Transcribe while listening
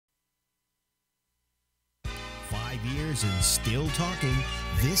5 years and still talking.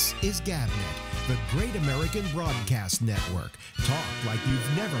 This is GabNet, the Great American Broadcast Network. Talk like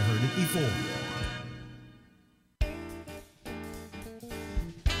you've never heard it before.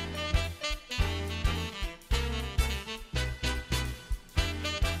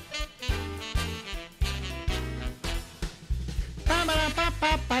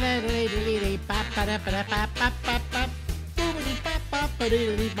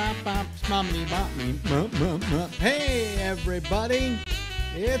 Hey everybody,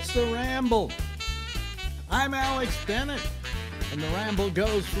 it's the Ramble. I'm Alex Bennett, and the Ramble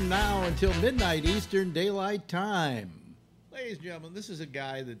goes from now until midnight Eastern Daylight Time. Ladies and gentlemen, this is a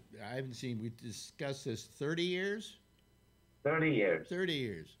guy that I haven't seen. We discussed this 30 years? 30 years. 30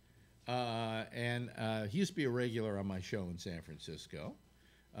 years. And he used to be a regular on my show in San Francisco,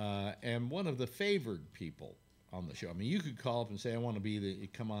 and one of the favored people on the show. I mean, you could call up and say, I want to be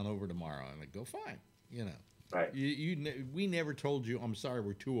come on over tomorrow. And I'd go, fine, you know. Right. We never told you, I'm sorry,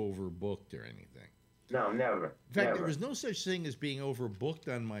 we're too overbooked or anything. No, never. In fact, never. There was no such thing as being overbooked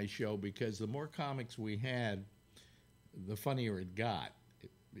on my show, because the more comics we had, the funnier it got.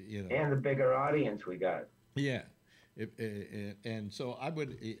 You know. And the bigger audience we got. Yeah. And so I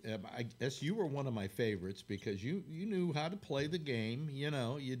guess you were one of my favorites, because you knew how to play the game. You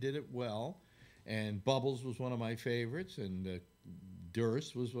know, you did it well. And Bubbles was one of my favorites, and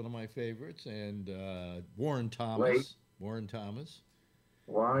Durst was one of my favorites, and Warren Thomas. Warren Thomas,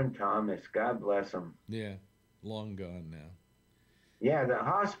 God bless him. Yeah, long gone now. Yeah, the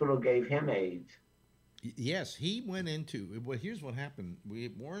hospital gave him AIDS. Yes, he went into. Well, here's what happened.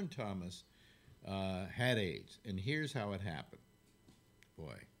 Warren Thomas had AIDS, and here's how it happened.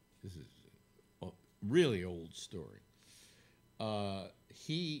 Boy, this is a really old story.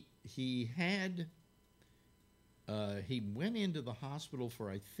 He went into the hospital for,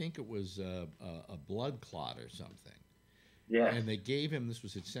 I think it was a blood clot or something. Yes. And they gave him, this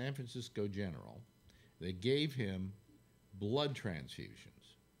was at San Francisco General, they gave him blood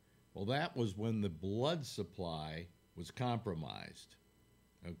transfusions. Well, that was when the blood supply was compromised.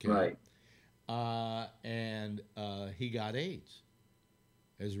 Okay. Right. And he got AIDS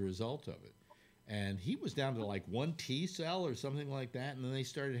as a result of it. And he was down to like 1 T cell or something like that. And then they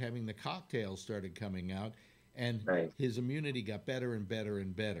started having the cocktails started coming out. And right. His immunity got better and better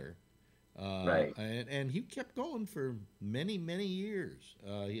and better. Right. And he kept going for many, many years.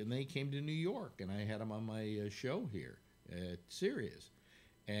 And then he came to New York, and I had him on my show here at Sirius.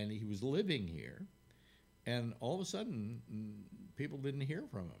 And he was living here. And all of a sudden, people didn't hear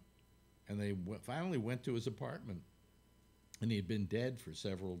from him. And they finally went to his apartment. And he had been dead for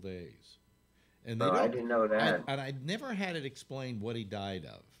several days. And they I didn't know that. And I'd never had it explained what he died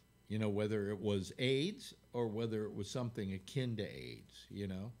of. You know, whether it was AIDS or whether it was something akin to AIDS, you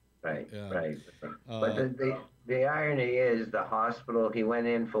know? Right, right. But the irony is, the hospital, he went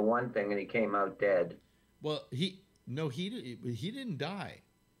in for one thing and he came out dead. Well, he didn't die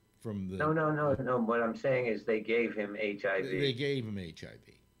from the... No. What I'm saying is they gave him HIV. They gave him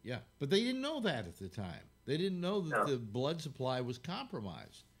HIV, yeah. But they didn't know that at the time. They didn't know that the blood supply was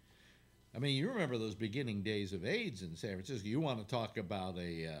compromised. I mean, you remember those beginning days of AIDS in San Francisco. You want to talk about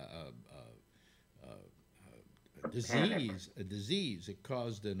a disease. It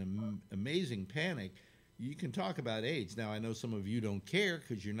caused an amazing panic. You can talk about AIDS. Now, I know some of you don't care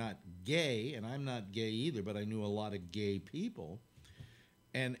because you're not gay, and I'm not gay either, but I knew a lot of gay people.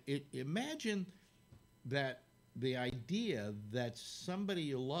 And imagine that the idea that somebody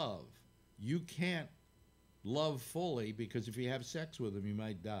you love, you can't love fully, because if you have sex with them, you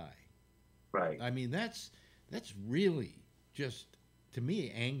might die. Right. I mean, that's really just, to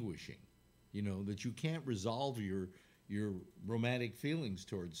me, anguishing. You know, that you can't resolve your romantic feelings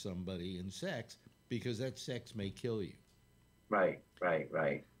towards somebody in sex, because that sex may kill you. Right.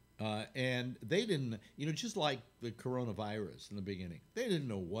 And they didn't, you know, just like the coronavirus in the beginning, they didn't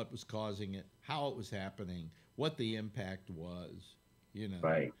know what was causing it, how it was happening, what the impact was, you know.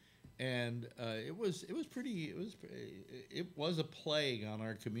 Right. And it was a plague on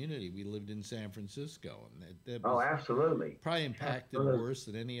our community. We lived in San Francisco, and that was absolutely probably impacted worse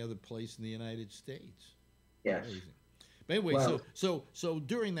than any other place in the United States. Yes. Amazing. But anyway, so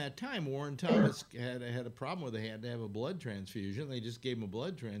during that time, Warren Thomas had a problem where they had to have a blood transfusion. They just gave him a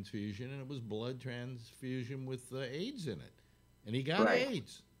blood transfusion, and it was blood transfusion with AIDS in it, and he got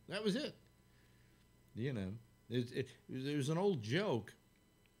AIDS. That was it. You know, there's an old joke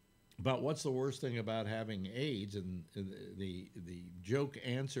about what's the worst thing about having AIDS, and the joke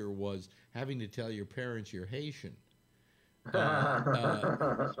answer was having to tell your parents you're Haitian.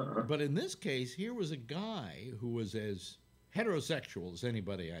 But in this case, here was a guy who was as heterosexual as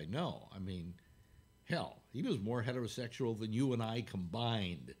anybody I know. I mean, Hell, he was more heterosexual than you and I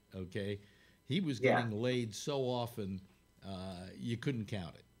combined, okay? He was getting laid so often, you couldn't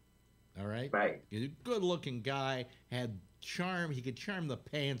count it, all right? Right. He's a good-looking guy, had charm. He could charm the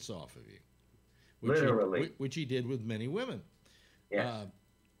pants off of you. Literally. Which he did with many women. Yes.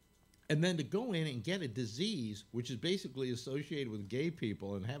 And then to go in and get a disease, which is basically associated with gay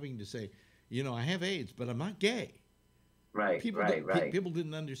people, and having to say, you know, I have AIDS, but I'm not gay. Right, right. People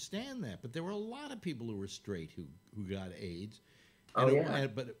didn't understand that, but there were a lot of people who were straight who got AIDS. But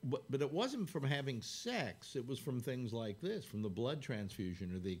it wasn't from having sex. It was from things like this, from the blood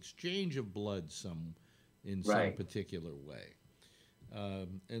transfusion or the exchange of blood in some particular way.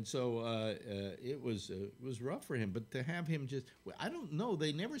 And so it was rough for him. But to have him I don't know.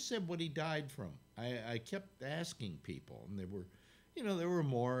 They never said what he died from. I kept asking people, and there were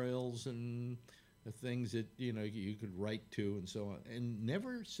memorials and things that you could write to and so on, and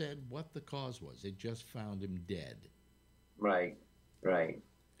never said what the cause was. It just found him dead. Right.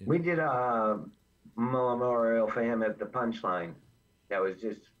 We did a memorial for him at the Punchline. That was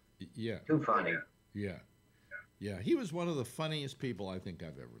just too funny. Yeah. He was one of the funniest people I think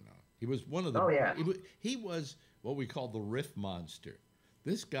I've ever known. He was one of the. He was what we call the riff monster.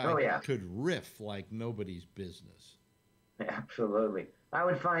 This guy could riff like nobody's business. Absolutely. I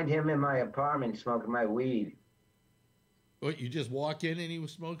would find him in my apartment smoking my weed. What, you just walk in and he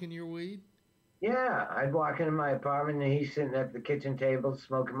was smoking your weed? Yeah, I'd walk into my apartment and he's sitting at the kitchen table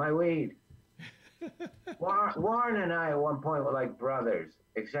smoking my weed. Warren and I at one point were like brothers,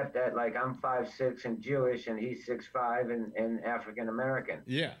 except that like I'm 5'6" and Jewish and he's 6'5" and African American.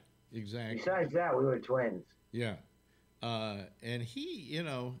 Yeah, exactly. Besides that, we were twins. Yeah. And he,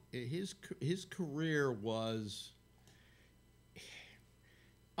 his career was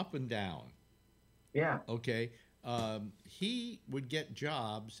up and down. Yeah. Okay. He would get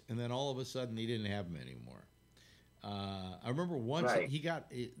jobs, and then all of a sudden he didn't have them anymore. I remember once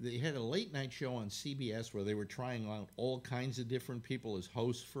they had a late night show on CBS where they were trying out all kinds of different people as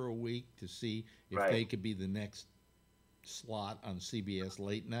hosts for a week to see if they could be the next slot on CBS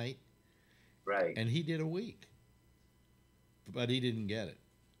late night. Right. And he did a week, but he didn't get it.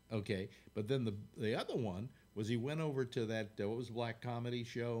 Okay. But then the other one was he went over to that, what was the black comedy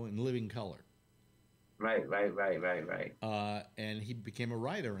show in Living Color. Right. And he became a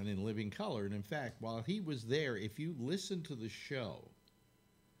writer in Living Color. And in fact, while he was there, if you listened to the show,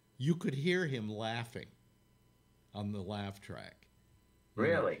 you could hear him laughing on the laugh track.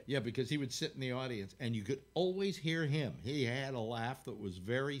 Really? Yeah, because he would sit in the audience, and you could always hear him. He had a laugh that was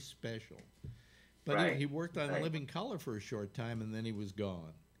very special. But he worked on Living Color for a short time, and then he was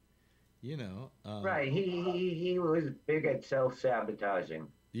gone. Right. He was big at self-sabotaging.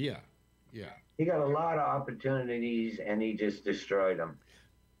 Yeah. He got a lot of opportunities, and he just destroyed them.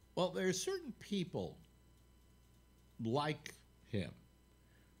 Well, there are certain people like him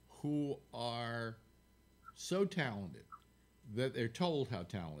who are so talented that they're told how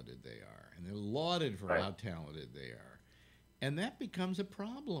talented they are, and they're lauded for how talented they are. And that becomes a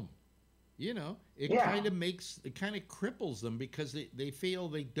problem. It kind of cripples them because they feel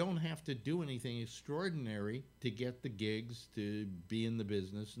they don't have to do anything extraordinary to get the gigs, to be in the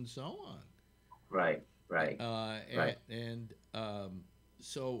business, and so on. Right. And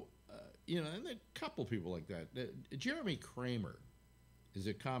so, and there are a couple people like that. Jeremy Kramer is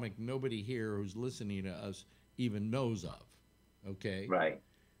a comic nobody here who's listening to us even knows of, okay? Right.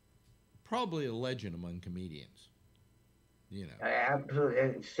 Probably a legend among comedians.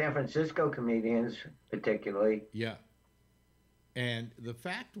 Absolutely. San Francisco comedians, particularly. Yeah. And the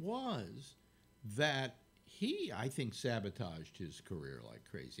fact was that he, I think, sabotaged his career like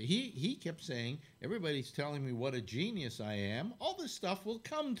crazy. He kept saying, everybody's telling me what a genius I am. All this stuff will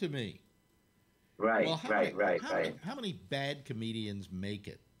come to me. Right, well, right. How many bad comedians make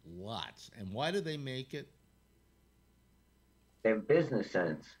it? Lots. And why do they make it? They have business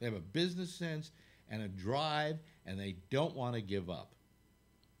sense. They have a business sense and a drive, and they don't want to give up.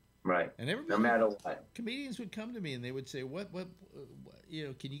 Right. And everybody, no matter what. Comedians would come to me and they would say, "What?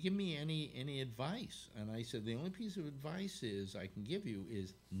 Can you give me any advice?" And I said, "The only piece of advice I can give you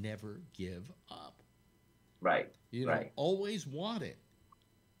is never give up. Right. Always want it.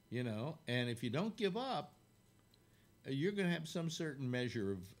 And if you don't give up, you're going to have some certain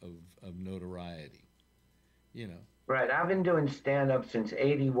measure of notoriety. Right. I've been doing stand-up since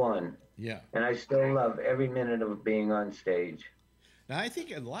 '81. Yeah. And I still love every minute of being on stage. Now, I think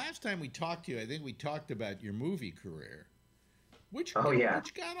the last time we talked to you, I think we talked about your movie career, which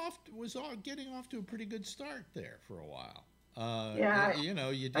was getting off to a pretty good start there for a while.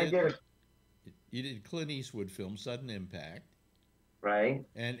 You did Clint Eastwood film Sudden Impact. Right.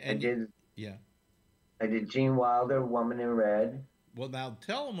 And I did Gene Wilder, Woman in Red. Well, now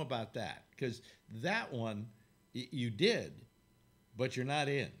tell them about that, because that one you did, but you're not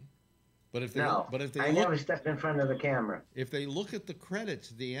in. But if they I never stepped in front of the camera. If they look at the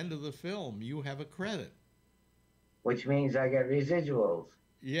credits at the end of the film, you have a credit, which means I get residuals.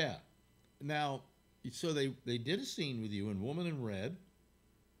 Yeah. Now, so they did a scene with you in Woman in Red.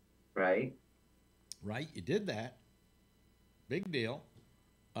 Right. Right. You did that. Big deal.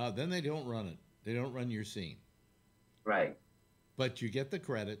 Then they don't run it. They don't run your scene. Right. But you get the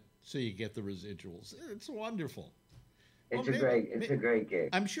credit, so you get the residuals. It's wonderful. It's a great gig.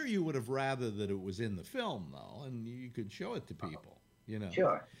 I'm sure you would have rather that it was in the film, though, and you could show it to people. You know.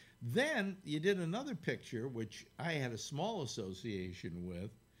 Sure. Then you did another picture, which I had a small association with.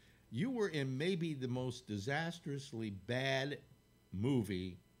 You were in maybe the most disastrously bad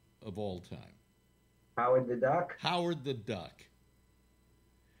movie of all time. Howard the Duck? Howard the Duck.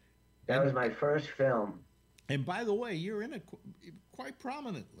 That was my first film. And by the way, you're in it quite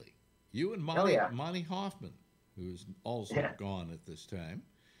prominently. You and Monty Hoffman, who's also gone at this time.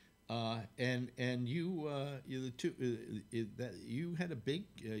 And you the two that you had a big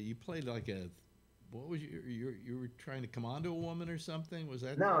you played like a what was you were trying to commando a woman or something? Was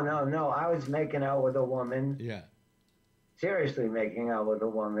that No. I was making out with a woman. Yeah. Seriously making out with a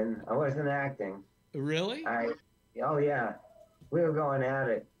woman. I wasn't acting. Really? Oh yeah. We were going at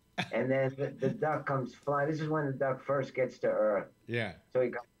it. And then the duck comes flying. This is when the duck first gets to Earth. Yeah. So he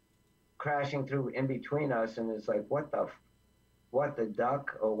got crashing through in between us, and it's like, what the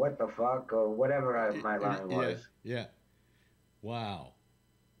duck, or what the fuck, or whatever my line was. Yeah. Wow.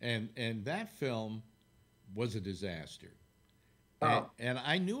 And that film was a disaster. Oh. And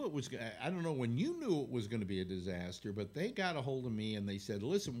I knew it was, I don't know when you knew it was going to be a disaster, but they got a hold of me and they said,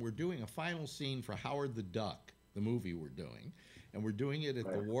 listen, we're doing a final scene for Howard the Duck, the movie we're doing, and we're doing it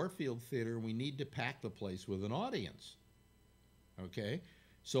at the Warfield Theater, and we need to pack the place with an audience. Okay?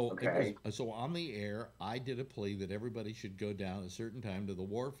 So so on the air, I did a plea that everybody should go down at a certain time to the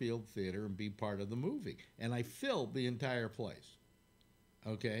Warfield Theater and be part of the movie. And I filled the entire place.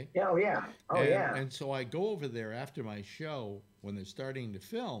 Okay? Oh, yeah. And so I go over there after my show when they're starting to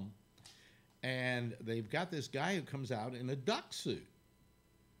film, and they've got this guy who comes out in a duck suit.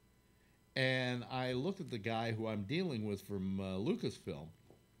 And I looked at the guy who I'm dealing with from Lucasfilm,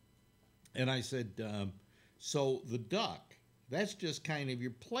 and I said, so the duck, that's just kind of,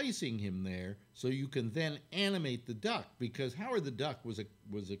 you're placing him there so you can then animate the duck, because Howard the Duck was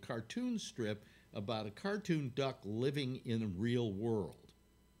a cartoon strip about a cartoon duck living in a real world.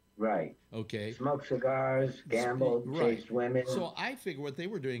 Right. Okay. Smoked cigars, gambled, chased women. So I figured what they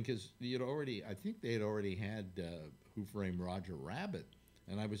were doing, because I think they had already had Who Framed Roger Rabbit,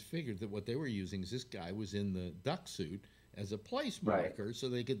 and I was figured that what they were using is this guy was in the duck suit as a place marker, so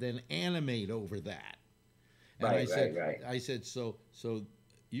they could then animate over that. And I said, so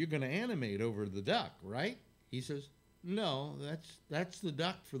you're going to animate over the duck, right? He says, no, that's the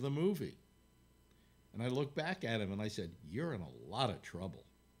duck for the movie. And I looked back at him and I said, you're in a lot of trouble.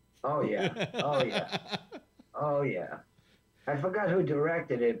 Oh, yeah. Oh, yeah. I forgot who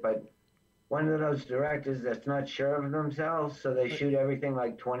directed it, but one of those directors that's not sure of themselves, so they shoot everything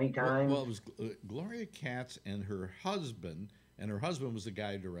like 20 times. Well, it was Gloria Katz and her husband was the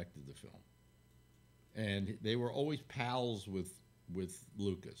guy who directed the film. And they were always pals with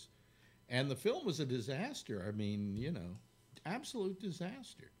Lucas. And the film was a disaster. I mean, absolute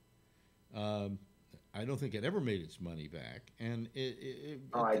disaster. I don't think it ever made its money back. And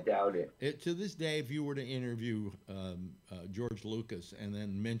I doubt it. To this day, if you were to interview George Lucas and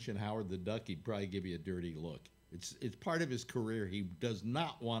then mention Howard the Duck, he'd probably give you a dirty look. It's part of his career he does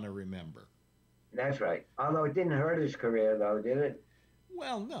not want to remember. That's right. Although it didn't hurt his career, though, did it?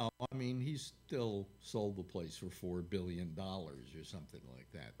 Well, no. I mean, he still sold the place for $4 billion or something like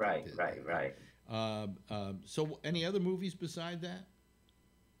that. Right. So any other movies beside that?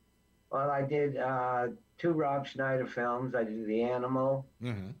 Well, I did 2 Rob Schneider films. I did The Animal,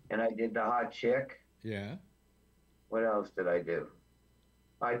 and I did The Hot Chick. Yeah. What else did I do?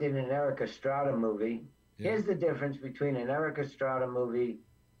 I did an Eric Estrada movie. Yeah. Here's the difference between an Eric Estrada movie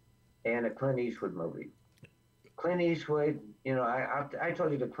and a Clint Eastwood movie. Clint Eastwood, I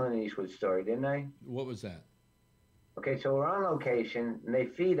told you the Clint Eastwood story, didn't I? What was that? Okay, so we're on location, and they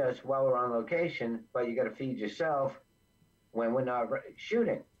feed us while we're on location, but you got to feed yourself when we're not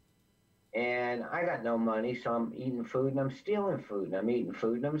shooting. And I got no money, so I'm eating food and I'm stealing food, and I'm eating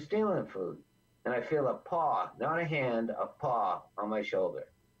food and I'm stealing food. And I feel a paw, not a hand, a paw on my shoulder.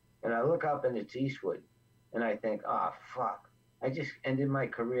 And I look up and it's Eastwood. And I think, fuck. I just ended my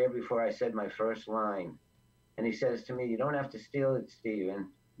career before I said my first line. And he says to me, you don't have to steal it, Steven.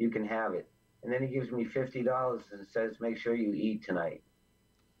 You can have it. and then he gives me $50 and says, "Make sure you eat tonight."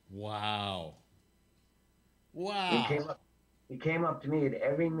 Wow. He Wow. came up. He came up to me at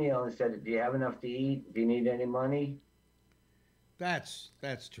every meal and said, "Do you have enough to eat? Do you need any money?" That's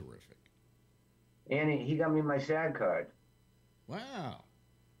terrific. And he got me my SAG card. Wow.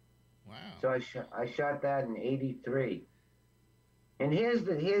 Wow. So I shot that in '83. And here's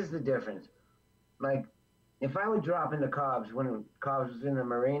the difference. Like, if I would drop into Cobb's when Cobb's was in the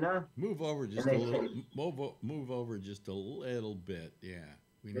marina, move over just a little. Move over just a little bit. Yeah.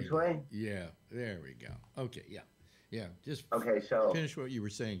 This way? Yeah. There we go. Okay. Yeah. Yeah. Just okay. So finish what you were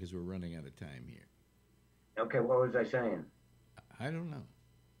saying because we're running out of time here. Okay. What was I saying? I don't know.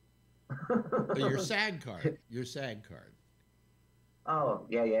 Your SAG card. Your SAG card. Oh,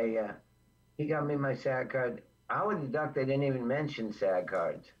 yeah. He got me my SAG card. Howard the Duck, they didn't even mention SAG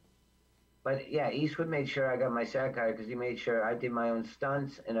cards. But yeah, Eastwood made sure I got my SAG card because he made sure I did my own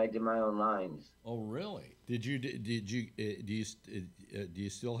stunts and I did my own lines. Oh, really? Do you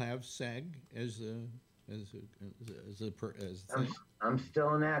still have SAG as a I'm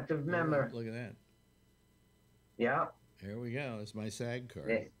still an active member. Look at that. Yeah. There we go. It's my SAG card.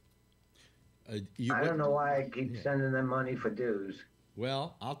 Yeah. I don't know why I keep sending them money for dues.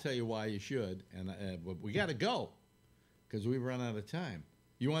 Well, I'll tell you why you should, and we got to go because we've run out of time.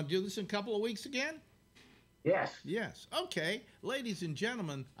 You want to do this in a couple of weeks again? Yes. Yes. Okay. Ladies and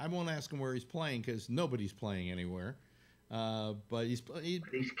gentlemen, I won't ask him where he's playing because nobody's playing anywhere. But he's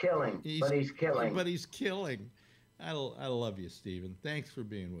killing. But he's killing. I love you, Stephen. Thanks for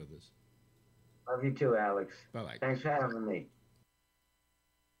being with us. Love you too, Alex. Bye-bye. Thanks for having me.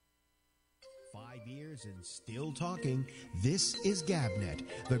 5 years and still talking. This is GabNet,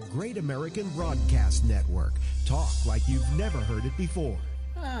 the Great American Broadcast Network. Talk like you've never heard it before.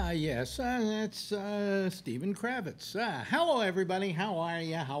 Yes, that's Stephen Kravitz. Hello, everybody. How are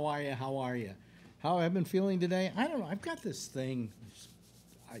you? How I've been feeling today? I don't know. I've got this thing.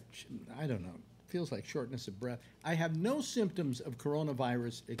 I don't know. It feels like shortness of breath. I have no symptoms of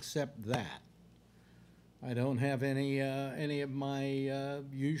coronavirus except that. I don't have any of my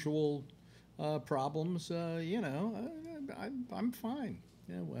usual problems. I'm fine.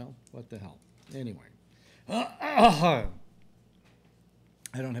 Yeah. Well, what the hell? Anyway.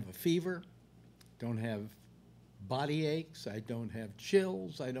 I don't have a fever, don't have body aches, I don't have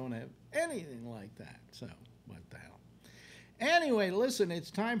chills, I don't have anything like that. So, what the hell? Anyway, listen,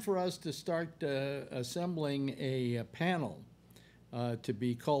 it's time for us to start assembling a panel to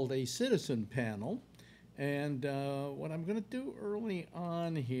be called a citizen panel. And what I'm going to do early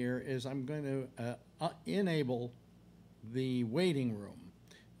on here is I'm going to enable the waiting room.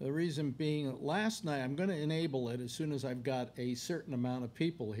 The reason being, last night, I'm going to enable it as soon as I've got a certain amount of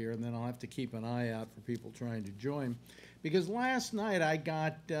people here, and then I'll have to keep an eye out for people trying to join. Because last night I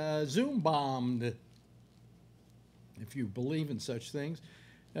got Zoom bombed, if you believe in such things,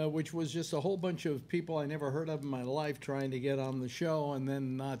 which was just a whole bunch of people I never heard of in my life trying to get on the show and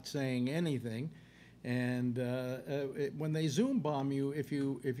then not saying anything. And when they Zoom bomb you, if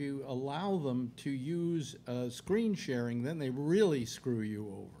you allow them to use screen sharing, then they really screw you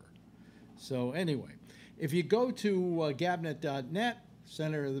over. So anyway, if you go to gabnet.net,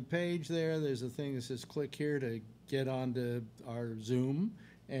 center of the page there's a thing that says click here to get onto our Zoom.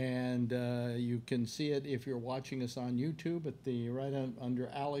 And you can see it if you're watching us on YouTube at the right under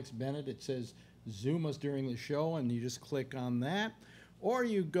Alex Bennett. It says Zoom us during the show, and you just click on that. Or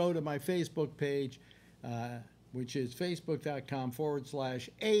you go to my Facebook page, which is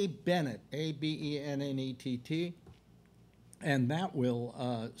facebook.com/A Bennett, ABENNETT, and that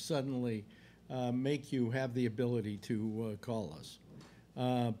will suddenly make you have the ability to call us.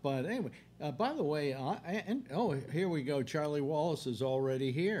 But anyway, by the way, here we go. Charlie Wallace is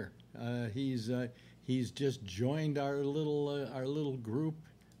already here. He's just joined our little group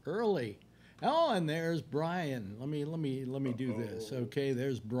early. Oh, and there's Brian. Let me do this. Okay,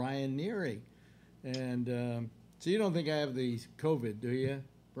 there's Brian Neary. And so you don't think I have the COVID, do you,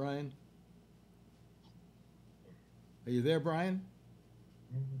 Brian? Are you there, Brian?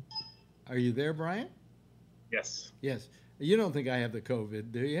 Are you there, Brian? Yes. Yes. You don't think I have the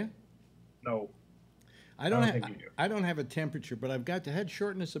COVID, do you? No. I don't have a temperature, but I've had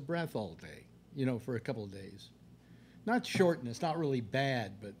shortness of breath all day, for a couple of days. Not shortness, not really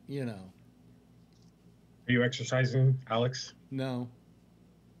bad, but, Are you exercising, Alex? No.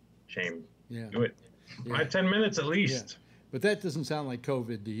 Shame. Yeah. Do it. Yeah. 5-10 minutes at least. Yeah. But that doesn't sound like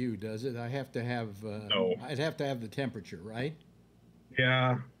COVID to you, does it? I have to have. No. I'd have to have the temperature, right?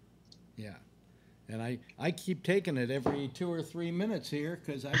 Yeah. Yeah. And I keep taking it every 2 or 3 minutes here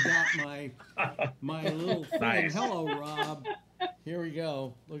because I got my little thing. Nice. Hello, Rob. Here we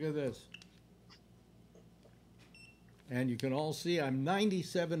go. Look at this. And you can all see I'm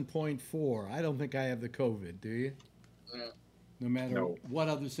 97.4. I don't think I have the COVID, do you? No matter what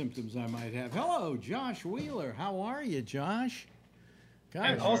other symptoms I might have. Hello, Josh Wheeler. How are you, Josh? Gosh,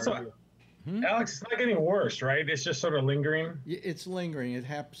 and also, Alex, it's not getting worse, right? It's just sort of lingering. It's lingering. It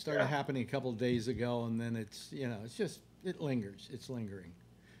started happening a couple of days ago, and then it's, it lingers. It's lingering.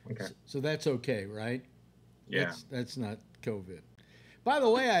 Okay. So that's okay, right? Yeah. That's not COVID. By the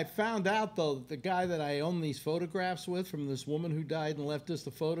way, I found out, though, the guy that I own these photographs with from this woman who died and left us the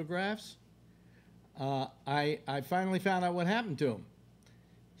photographs, I finally found out what happened to him.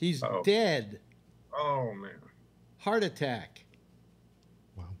 He's dead. Oh, man. Heart attack.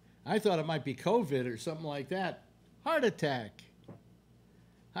 Wow. I thought it might be COVID or something like that. Heart attack.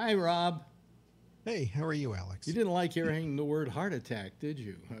 Hi, Rob. Hey, how are you, Alex? You didn't like hearing the word heart attack, did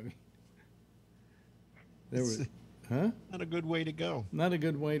you? I mean, there was... Huh? Not a good way to go. Not a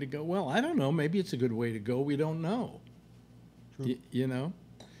good way to go. Well, I don't know. Maybe it's a good way to go. We don't know. True. You know?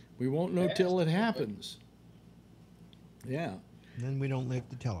 We won't know till it happens. Yeah. And then we don't live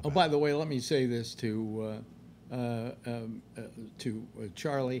to tell about it. Oh, by the way, let me say this to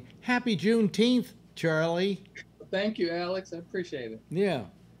Charlie. Happy Juneteenth, Charlie. Thank you, Alex. I appreciate it. Yeah.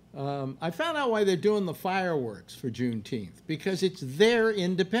 I found out why they're doing the fireworks for Juneteenth. Because it's their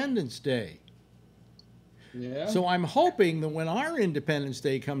Independence Day. Yeah. So I'm hoping that when our Independence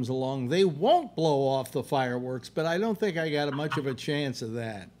Day comes along, they won't blow off the fireworks, but I don't think I got much of a chance of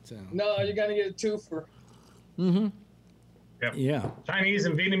that. So. No, you're going to get a twofer. Mm-hmm. Yep. Yeah. Chinese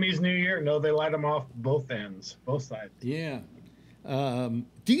and Vietnamese New Year, no, they light them off both ends, both sides. Yeah. Do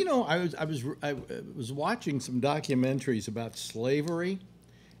you know, I was watching some documentaries about slavery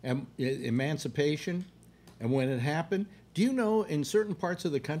and emancipation and when it happened. Do you know in certain parts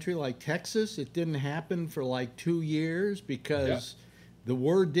of the country, like Texas, it didn't happen for like 2 years because the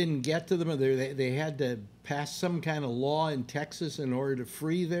word didn't get to them? They had to pass some kind of law in Texas in order to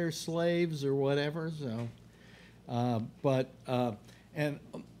free their slaves or whatever. So, and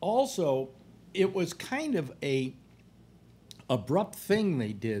also it was kind of a abrupt thing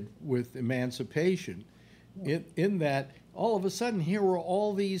they did with emancipation, in that all of a sudden here were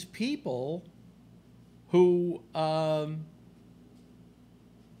all these people who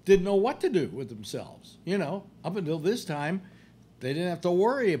didn't know what to do with themselves. You know, up until this time, they didn't have to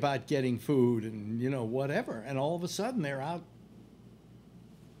worry about getting food and, whatever. And all of a sudden, they're out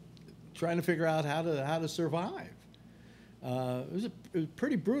trying to figure out how to survive. It was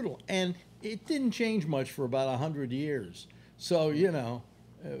pretty brutal. And it didn't change much for about 100 years. So,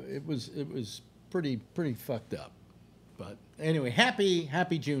 it was pretty fucked up. But anyway, happy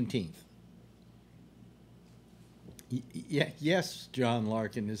Juneteenth. Yes, John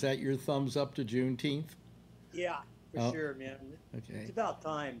Larkin. Is that your thumbs up to Juneteenth? Yeah, for sure, man. Okay. It's about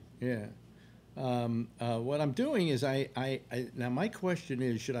time. Yeah. What I'm doing is now my question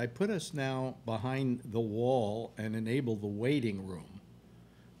is, should I put us now behind the wall and enable the waiting room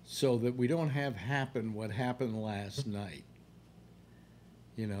so that we don't have happen what happened last night?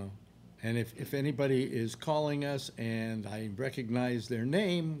 And if anybody is calling us and I recognize their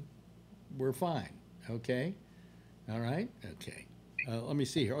name, we're fine. Okay? All right? Okay. Let me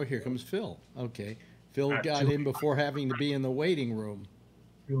see here. Oh, here comes Phil. Okay. Phil got in before having to be in the waiting room.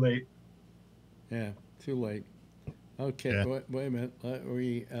 Too late. Yeah, too late. Okay, Yeah. wait a minute.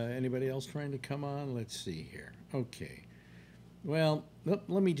 Anybody else trying to come on? Let's see here. Okay. Well, let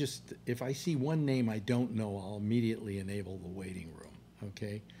me just, if I see one name I don't know, I'll immediately enable the waiting room.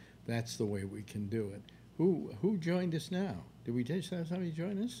 Okay? That's the way we can do it. Who joined us now? Did we just have somebody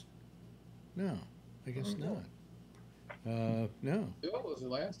join us? No, I guess not. No. Phil was the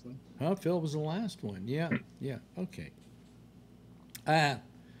last one. Oh, Phil was the last one. Yeah, okay.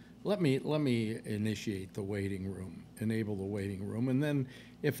 Let me initiate the waiting room, enable the waiting room, and then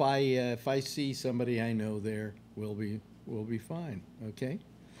if I see somebody I know there, we'll be fine. Okay.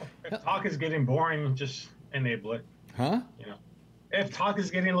 If talk is getting boring, just enable it. Huh? If talk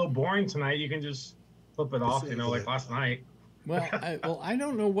is getting a little boring tonight, you can just flip it off. Like last night. Well, I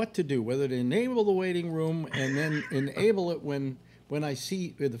don't know what to do. Whether to enable the waiting room and then enable it when I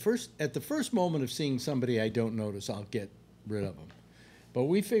see at the first moment of seeing somebody I don't notice, I'll get rid of them. But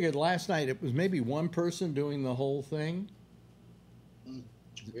we figured last night it was maybe one person doing the whole thing.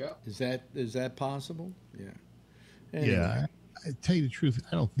 Yeah. Is that possible? Yeah. Anyway. Yeah. I tell you the truth,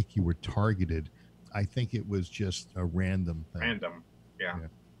 I don't think you were targeted. I think it was just a random thing. Random. Yeah.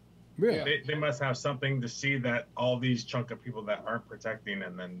 Really? They must have something to see that all these chunk of people that aren't protecting,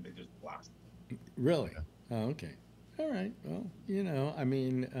 and then they just blast. Really? Yeah. Oh, okay. All right. Well, I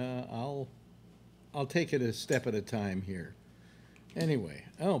mean, I'll take it a step at a time here. Anyway,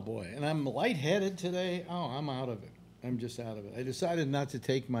 oh boy, and I'm lightheaded today. Oh, I'm out of it. I'm just out of it. I decided not to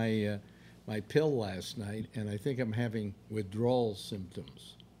take my my pill last night, and I think I'm having withdrawal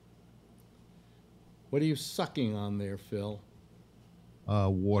symptoms. What are you sucking on there, Phil?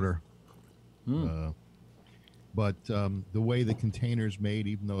 Water. But the way the container's made,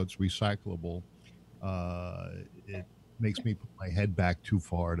 even though it's recyclable, it makes me put my head back too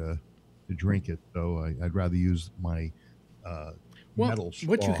far to drink it. So I'd rather use my metal straw.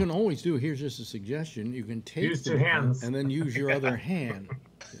 What you can always do, here's just a suggestion, you can take Use 2 hands. and then use your other hand.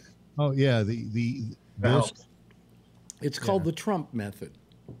 Oh yeah, It's called the Trump method.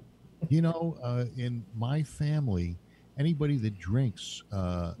 You know, in my family, anybody that drinks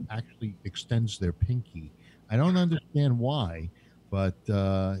actually extends their pinky. I don't understand why, but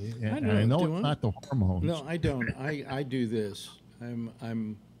and I know it's not the hormones. No, I don't. I do this.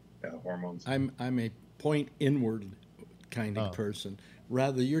 I'm hormones. I'm a point inward kind of person.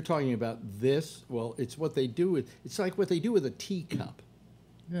 Rather, you're talking about this. Well, it's what they do with. It's like what they do with a teacup.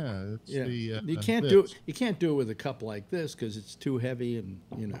 Yeah, it's the you can't do it. You can't do it with a cup like this because it's too heavy and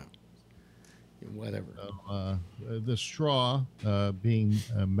whatever. The straw being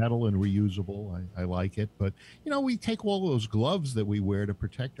metal and reusable, I like it. But, we take all those gloves that we wear to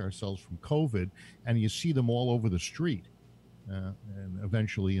protect ourselves from COVID, and you see them all over the street and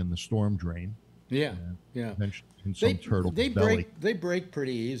eventually in the storm drain. Yeah, Eventually in some turtle's belly. They break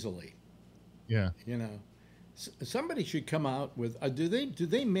pretty easily. Yeah. Somebody should come out with, do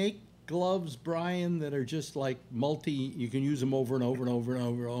they make gloves, Brian, that are just like you can use them over and over and over and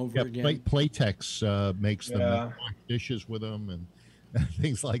over again? Playtex makes them. Wash dishes with them and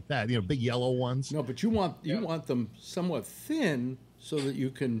things like that. Big yellow ones. No, but you want them somewhat thin so that you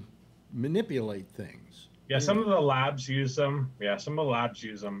can manipulate things. Yeah, some of the labs use them. Yeah, some of the labs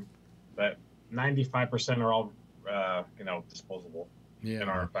use them, but 95% are all disposable in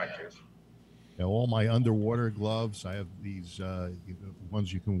our factories. All my underwater gloves, I have these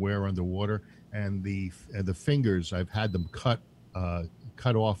ones you can wear underwater, and the fingers, I've had them cut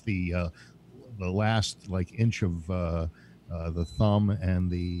off the last inch of the thumb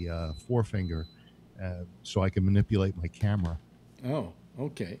and the forefinger, so I can manipulate my camera. Oh,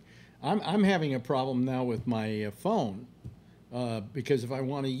 okay. I'm having a problem now with my phone because if I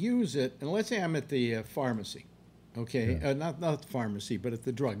want to use it, and let's say I'm at the pharmacy. Okay, not the pharmacy, but at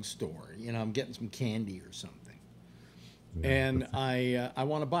the drugstore. I'm getting some candy or something, and I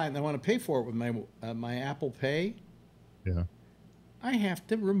want to buy it, and I want to pay for it with my Apple Pay. Yeah, I have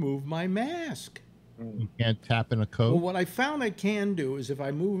to remove my mask. You can't tap in a code. Well, what I found I can do is if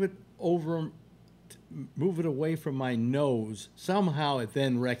I move it away from my nose, somehow it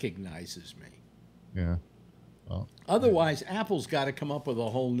then recognizes me. Yeah. Well, otherwise, Apple's got to come up with a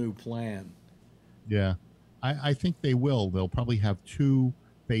whole new plan. Yeah. I think they will. They'll probably have 2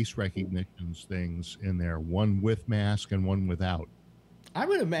 face recognition things in there, one with mask and one without. I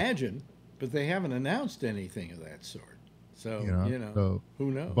would imagine, but they haven't announced anything of that sort. So, who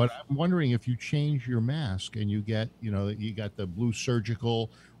knows? But I'm wondering if you change your mask and you get, you got the blue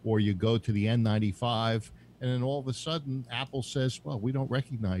surgical, or you go to the N95, and then all of a sudden Apple says, well, we don't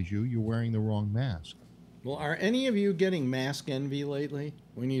recognize you. You're wearing the wrong mask. Well, are any of you getting mask envy lately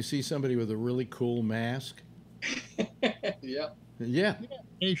when you see somebody with a really cool mask? Yeah.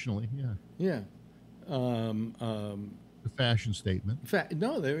 Occasionally, yeah. The fashion statement.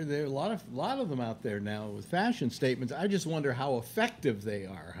 No, there are a lot of them out there now with fashion statements. I just wonder how effective they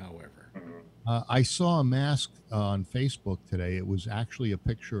are. However, I saw a mask on Facebook today. It was actually a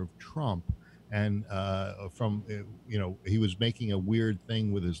picture of Trump, and he was making a weird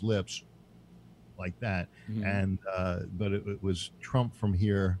thing with his lips, like that, and but it was Trump from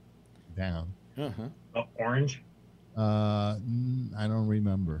here down. Orange? I don't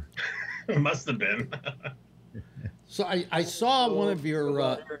remember. It must have been. So I saw one of your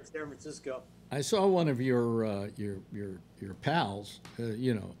here in San Francisco. I saw one of your pals,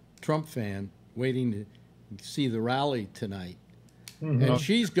 Trump fan, waiting to see the rally tonight. And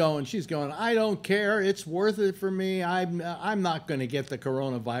she's going, I don't care. It's worth it for me. I'm not going to get the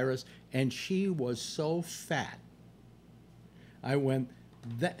coronavirus. And she was so fat. I went,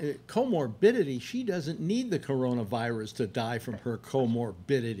 comorbidity, she doesn't need the coronavirus to die from her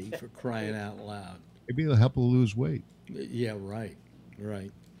comorbidity, for crying out loud. Maybe it'll help her lose weight. Yeah, right.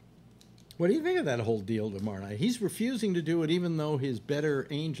 What do you think of that whole deal tomorrow night? He's refusing to do it even though his better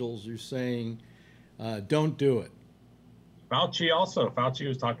angels are saying, don't do it. Fauci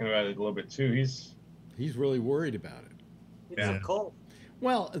was talking about it a little bit too. He's really worried about it. It's a cult.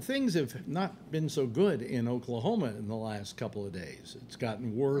 Well, things have not been so good in Oklahoma in the last couple of days. It's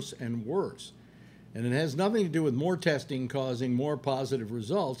gotten worse and worse. And it has nothing to do with more testing causing more positive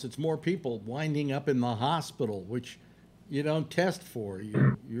results. It's more people winding up in the hospital, which You don't test for.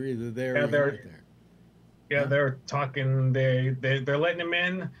 You're either there or you're not there. Yeah, they're talking. They're letting them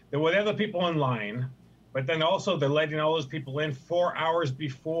in. There were other people in line, but then also they're letting all those people in 4 hours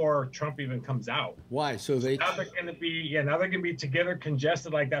before Trump even comes out. Why? So now they're going to be now they're going to be together,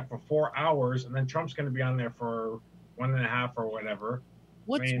 congested like that for 4 hours, and then Trump's going to be on there for 1.5 or whatever.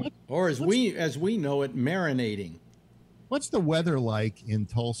 Or as we know it, marinating. What's the weather like in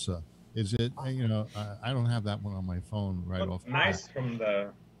Tulsa? Is it, I don't have that one on my phone right off. Nice from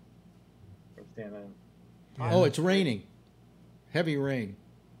standing. Yeah. Oh, it's raining. Heavy rain.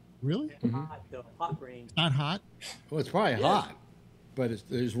 Really? Mm-hmm. Hot rain. It's not hot? Well, it's probably hot, but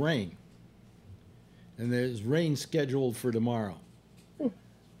there's rain. And there's rain scheduled for tomorrow.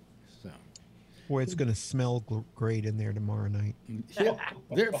 So. Boy, it's going to smell great in there tomorrow night.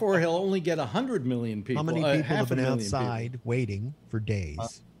 Therefore, he'll only get 100 million people. How many people have been outside waiting for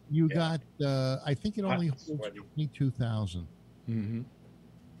days? You got, I think it only holds 22,000. Mm-hmm.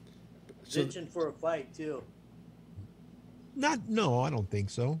 Bitching for a fight, too. No, I don't think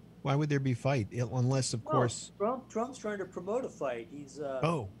so. Why would there be fight? Unless, of course... Trump's trying to promote a fight. He's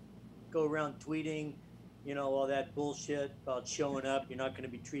go around tweeting, all that bullshit about showing up. You're not going to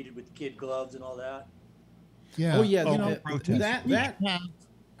be treated with kid gloves and all that. Yeah. Oh, yeah.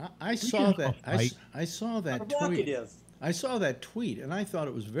 I saw that. I saw that tweet. I saw that tweet, and I thought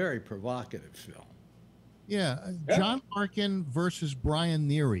it was very provocative, Phil. Yeah, John Larkin versus Brian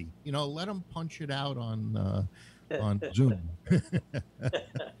Neary. Let them punch it out on Zoom.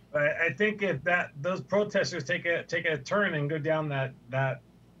 I think if those protesters take a turn and go down that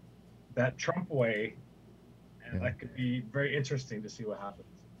Trump way, and that could be very interesting to see what happens.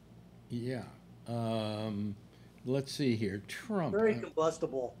 Yeah. Let's see here. Trump. Very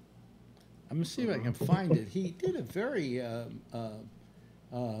combustible. I'm gonna see if I can find it. He did a very.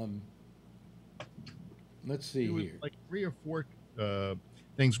 Let's see here. Like 3 or 4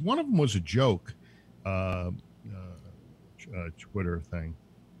 things. One of them was a joke. Twitter thing.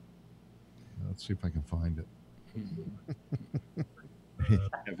 Let's see if I can find it. You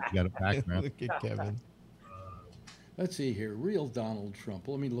got it back, man. Look at Kevin. Let's see here. Real Donald Trump.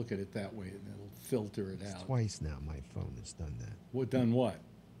 Let me look at it that way, and it'll filter it out. Twice now my phone has done that. What done what?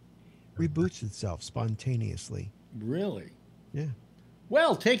 Reboots itself spontaneously. Really? Yeah.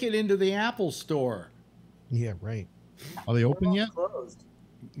 Well, take it into the Apple Store. Yeah, right. Are they open yet? Closed.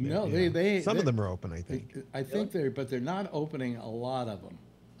 No, yeah. Some of them are open, I think. I think but they're not opening a lot of them.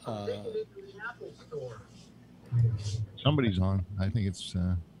 Somebody's on. I think it's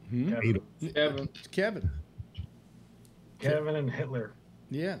Kevin. It's Kevin. Kevin and Hitler.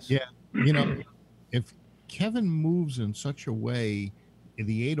 Yes. Yeah. If Kevin moves in such a way,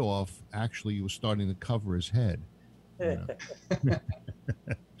 the Adolf actually was starting to cover his head.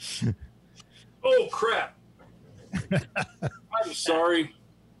 Oh crap! I'm sorry.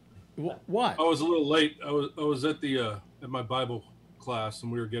 What? I was a little late. I was at at my Bible class,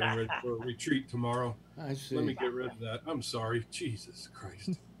 and we were getting ready for a retreat tomorrow. I see. Let me get rid of that. I'm sorry. Jesus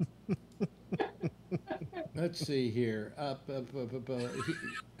Christ. Let's see here.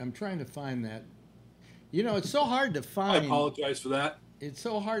 I'm trying to find that. It's so hard to find. I apologize for that. It's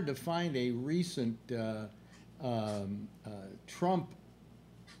so hard to find a recent Trump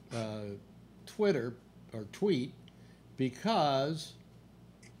Twitter or tweet because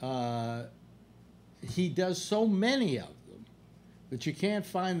he does so many of them that you can't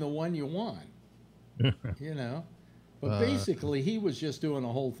find the one you want. But basically, he was just doing a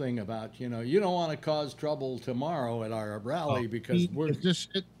whole thing about, you don't want to cause trouble tomorrow at our rally because we're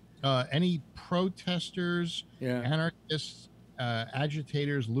just any protesters, anarchists,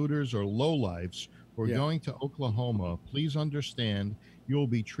 agitators, looters, or lowlifes who are going to Oklahoma. Please understand, you will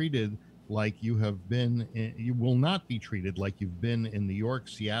be treated like you have been. You will not be treated like you've been in New York,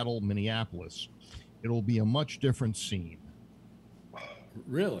 Seattle, Minneapolis. It'll be a much different scene.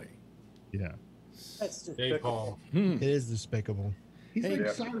 Really? Yeah. That's Paul. It is despicable. He's like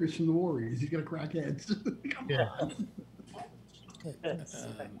Cyrus from the Warriors. He's gonna crack heads. Come on.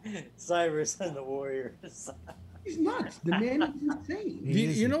 Cyrus and the Warriors. He's nuts. The man is insane.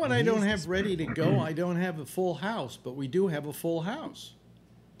 You know what I don't have ready to go? I don't have a full house, but we do have a full house,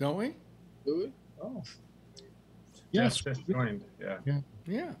 don't we? Do we? Oh. Yes. Just joined. Yeah.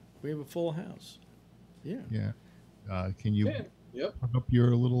 Yeah, we have a full house. Yeah. Yeah. Can you Yep. put up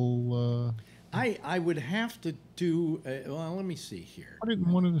your little? I would have to do. Well, let me see here. Put it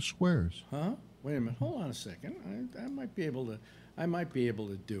in one of the squares. Huh? Wait a minute. Hold on a second. I might be able to. I might be able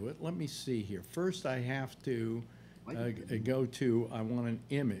to do it. Let me see here. First, I have to go to. I want an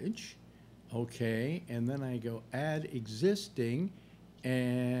image. Okay, and then I go add existing,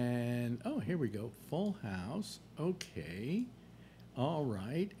 and here here we go. Full house. Okay. All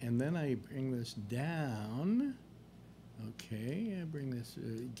right. And then I bring this down. Okay. I bring this,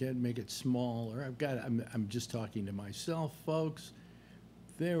 again, make it smaller. I'm just talking to myself, folks.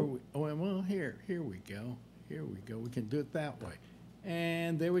 There we, oh, well, here we go. Here we go. We can do it that way.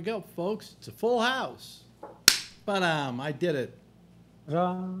 And there we go, folks. It's a full house. But I did it.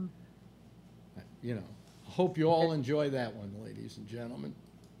 You know, hope you all enjoy that one, ladies and gentlemen.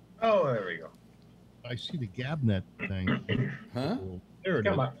 Oh, there we go. I see the GabNet thing. Huh? There it is.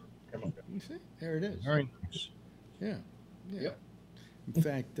 Come on. You see? There it is. Very nice. Yeah. Yep. In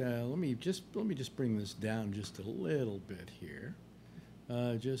fact, let me just bring this down just a little bit here,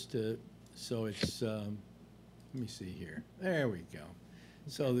 just to, so it's. Let me see here. There we go.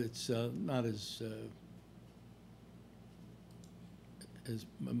 So it's not as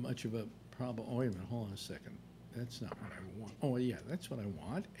much of a problem. Oh, wait a minute. Hold on a second. That's not what I want. Oh, yeah, that's what I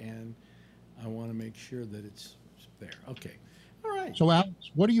want, and I want to make sure that it's there. Okay. All right. So,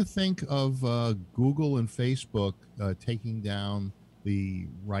 Alex, what do you think of Google and Facebook taking down the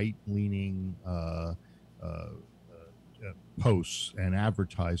right-leaning posts and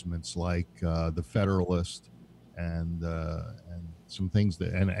advertisements like the Federalist and some things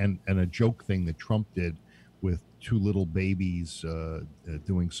that and a joke thing that Trump did with two little babies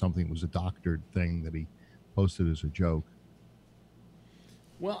doing something? It was a doctored thing that he posted as a joke.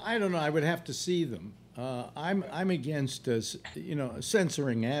 Well, I don't know. I would have to see them. I'm against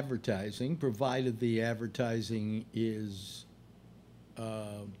censoring advertising, provided the advertising is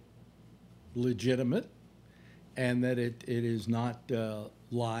legitimate and that it is not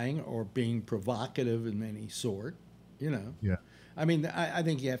lying or being provocative in any sort. You know. Yeah. I mean, I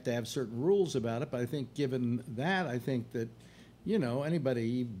think you have to have certain rules about it, but I think given that, I think that, you know,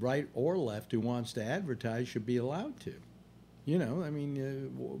 anybody, right or left, who wants to advertise should be allowed to. You know, I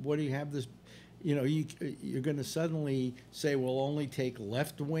mean, what do you have this, you know, you're going to suddenly say, we'll only take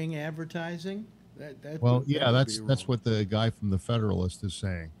left-wing advertising? That's what the guy from the Federalist is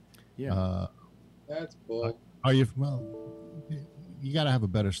saying. Yeah. That's bull. Are you, well, you got to have a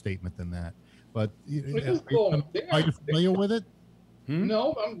better statement than that. But are you familiar with it?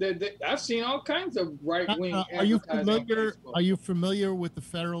 No, I've seen all kinds of right-wing Are you advertising. familiar? Are you familiar with the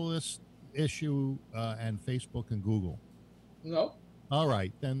Federalist issue and Facebook and Google? No. All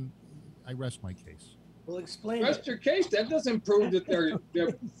right, then I rest my case. Well, explain Rest your case. That doesn't prove that they're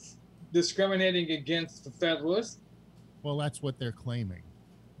discriminating against the Federalists. Well, that's what they're claiming,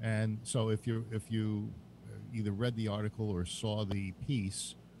 and so if you either read the article or saw the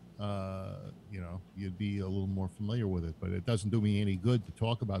piece, you know, you'd be a little more familiar with it. But it doesn't do me any good to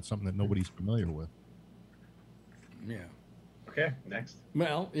talk about something that nobody's familiar with. Yeah. Okay, next.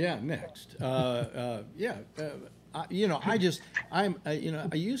 Well, yeah, next. You know, I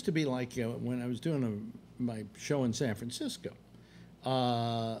used to be like when I was doing my show in San Francisco.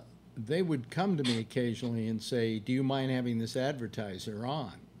 They would come to me occasionally and say, "Do you mind having this advertiser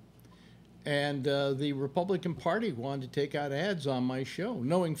on?" And the Republican Party wanted to take out ads on my show,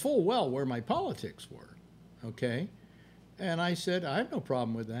 knowing full well where my politics were. Okay, and I said, I have no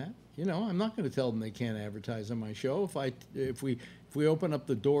problem with that. You know, I'm not going to tell them they can't advertise on my show. If we open up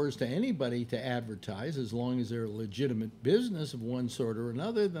the doors to anybody to advertise, as long as they're a legitimate business of one sort or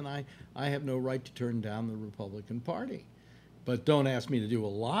another, then I have no right to turn down the Republican Party. But don't ask me to do a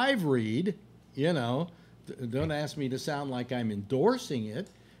live read, you know. Don't ask me to sound like I'm endorsing it.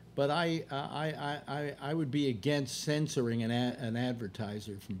 But I would be against censoring an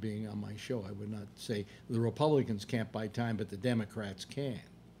advertiser from being on my show. I would not say the Republicans can't buy time, but the Democrats can.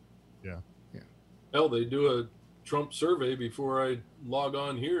 Yeah. Yeah. Hell, they do a Trump survey before I log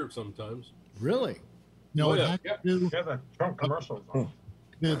on here sometimes. Really? No, yeah. The Trump commercials.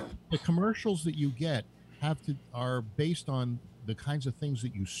 The commercials that you get are based on the kinds of things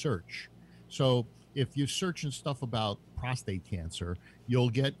that you search. So if you're searching stuff about prostate cancer, you'll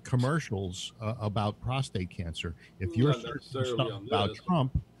get commercials about prostate cancer. If you're searching stuff about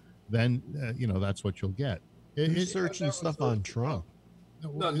Trump, then you know, that's what you'll get. You're searching stuff on Trump.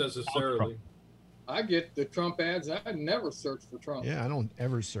 Not necessarily. I get the Trump ads. I never search for Trump. Yeah, I don't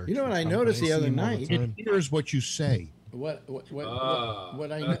ever search. You know what I noticed the other night? Here's what you say. What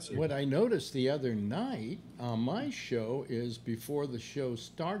I noticed the other night on my show is before the show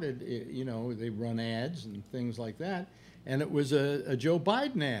started, you know, they run ads and things like that, and it was a Joe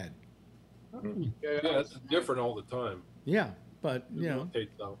Biden ad. Yeah, it's different all the time. Yeah, but you know.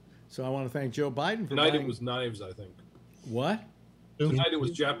 So I want to thank Joe Biden for. Tonight it was knives, I think. What? Tonight it was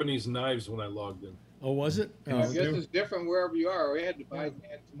Japanese knives when I logged in. Oh, was it? I guess it's different wherever you are. We had the Biden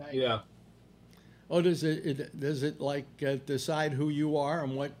ad tonight. Yeah. Oh, does it like decide who you are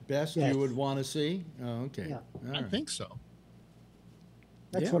and what best Yes. you would want to see? Oh, okay. Yeah. All I right. think so.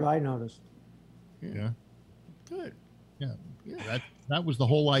 That's Yeah. what I noticed. Yeah. Good. Yeah. Yeah. That was the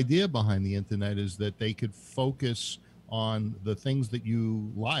whole idea behind the internet, is that they could focus on the things that you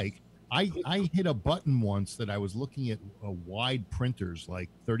like. I hit a button once that I was looking at wide printers, like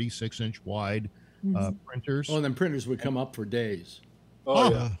 36-inch wide printers. Oh, and then printers would come up for days. Oh,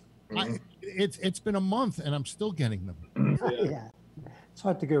 yeah. It's been a month and I'm still getting them. Yeah. It's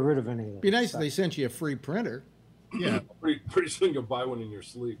hard to get rid of any of that. Be nice if they sent you a free printer. Yeah. Pretty soon you'll buy one in your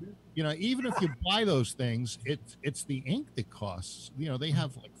sleep. You know, even if you buy those things, it's the ink that costs. You know, they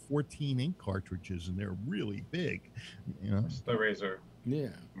have like 14 ink cartridges and they're really big. You know, It's the razor Yeah.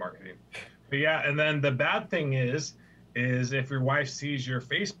 marketing. But yeah, and then the bad thing is if your wife sees your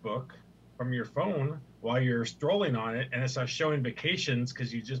Facebook from your phone while you're strolling on it, and it starts showing vacations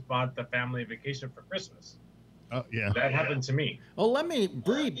because you just bought the family vacation for Christmas. oh yeah. That happened to me. Oh, let me,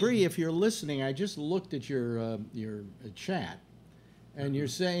 Bree, if you're listening, I just looked at your chat, and you're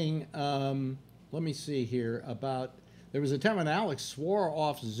saying, let me see here, about, there was a time when Alex swore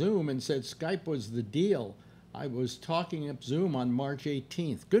off Zoom and said Skype was the deal. I was talking up Zoom on March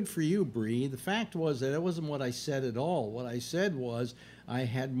 18th. Good for you, Bree. The fact was that it wasn't what I said at all. What I said was I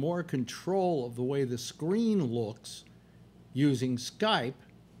had more control of the way the screen looks using Skype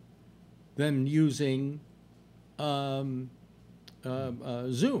than using Zoom,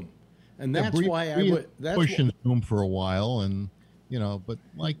 and that's why I would. That's pushing Zoom for a while, and you know, but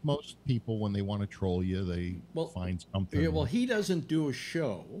like most people, when they want to troll you, they find something. Yeah, well, he doesn't do a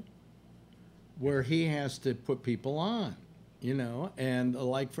show where he has to put people on, you know, and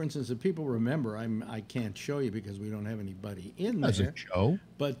like for instance, if people remember, I can't show you because we don't have anybody in As there. a show,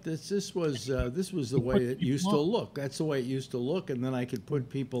 but this was the way it used to look. That's the way it used to look, and then I could put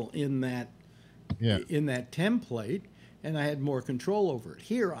people in that template, and I had more control over it.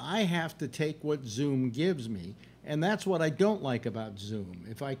 Here, I have to take what Zoom gives me, and that's what I don't like about Zoom.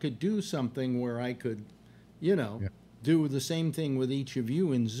 If I could do something where I could, you know, do the same thing with each of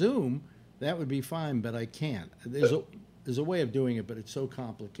you in Zoom, that would be fine, but I can't. There's a way of doing it, but it's so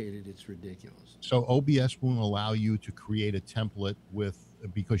complicated, it's ridiculous. So OBS won't allow you to create a template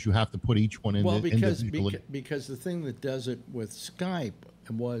because you have to put each one in individually. Because the thing that does it with Skype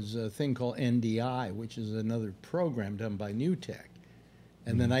was a thing called NDI, which is another program done by New Tech.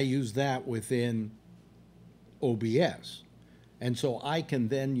 And then I use that within OBS. And so I can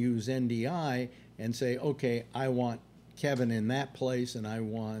then use NDI and say, okay, I want Kevin in that place, and I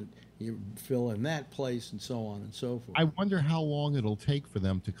want you Phil in that place, and so on and so forth. I wonder how long it'll take for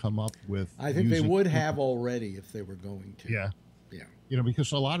them to come up with. I think they would have already if they were going to. Yeah. Yeah. You know,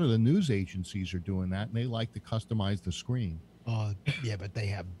 because a lot of the news agencies are doing that, and they like to customize the screen. Yeah, but they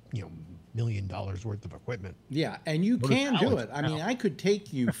have, you know, $1 million worth of equipment. Yeah, and you can do it. I mean, I could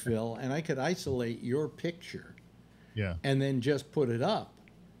take you, Phil, and I could isolate your picture. Yeah. And then just put it up,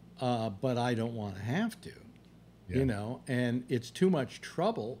 but I don't want to have to. Yeah. You know, and it's too much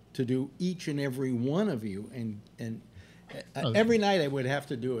trouble to do each and every one of you, and every night I would have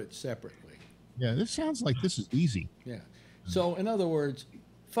to do it separately. Yeah, this sounds like this is easy. Yeah. So in other words,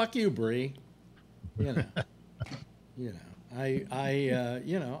 fuck you, Bree. You know, you know,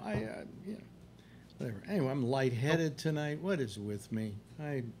 whatever. Anyway, I'm lightheaded tonight. What is with me?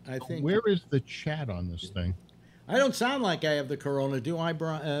 I think. Where is the chat on this thing? I don't sound like I have the corona, do I,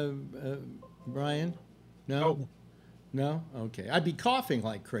 Brian? No. No? Okay. I'd be coughing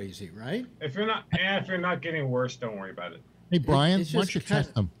like crazy, right? If you're not getting worse, don't worry about it. Hey, Brian, It's why don't you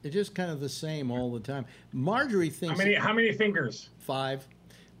test them? It's just kind of the same all the time. Marjorie thinks... How many fingers? 5.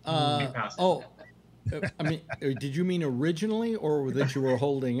 I mean, did you mean originally or that you were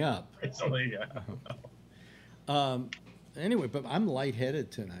holding up? Originally, yeah. Anyway, but I'm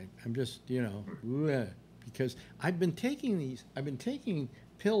lightheaded tonight. I'm just, you know, because I've been taking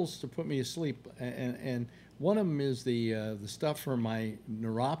pills to put me asleep, and one of them is the stuff for my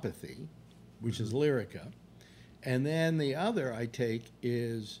neuropathy, which is Lyrica, and then the other I take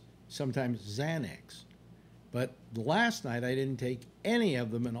is sometimes Xanax. But last night I didn't take any of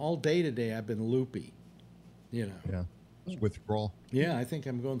them, and all day today I've been loopy. You know. Yeah, it's withdrawal. Yeah, I think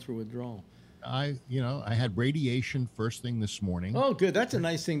I'm going through withdrawal. I had radiation first thing this morning. Oh, good. That's a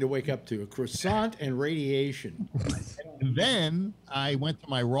nice thing to wake up to. A croissant and radiation. And then I went to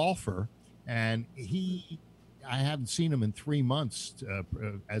my Rolfer, and I haven't seen him in 3 months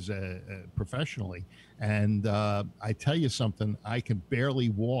professionally. And I tell you something, I can barely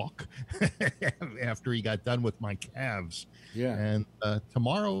walk after he got done with my calves. Yeah. And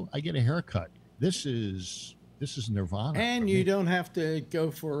tomorrow I get a haircut. This is nirvana. And you don't have to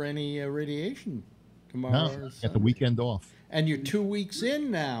go for any radiation Tomorrow. No, got the weekend off. And you're 2 weeks in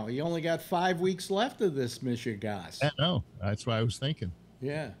now. You only got 5 weeks left of this Michigas. Yeah, no, that's what I was thinking.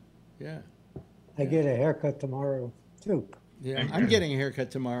 Yeah, yeah. I get a haircut tomorrow too. Yeah, I'm getting a haircut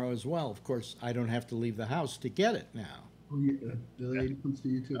tomorrow as well. Of course, I don't have to leave the house to get it now. Oh, yeah, the lady comes to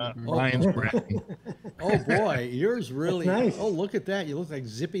you too. Ryan's bragging. Oh boy, yours really. Nice. Oh, look at that. You look like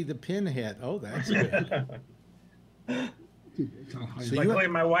Zippy the Pinhead. Oh, that's good. So Luckily,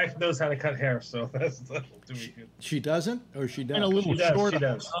 my wife knows how to cut hair, so that'll do me good. She doesn't, or she does? And a little She does, short. she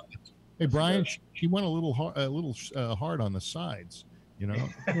does. Hey, Brian, she went a little hard on the sides. You know.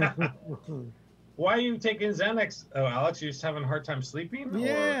 Why are you taking Xanax? Oh, Alex, you just having a hard time sleeping?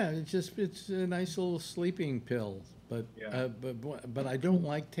 Yeah, it's a nice little sleeping pill, but Yeah. but I don't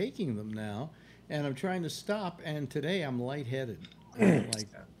like taking them now, and I'm trying to stop. And today I'm lightheaded, like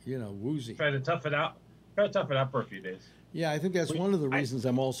woozy. Try to tough it out. Try to tough it out for a few days. Yeah, I think that's one of the reasons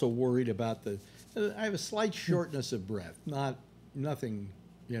I'm also worried about I have a slight shortness of breath, nothing,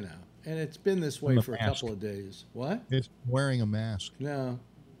 and it's been this way for a couple of days. What? It's wearing a mask. No.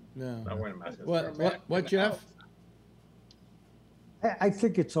 Not wearing a mask. What, Jeff? I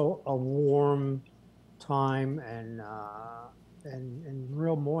think it's a warm time and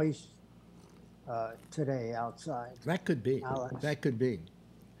real moist today outside. That could be. Alex. That could be.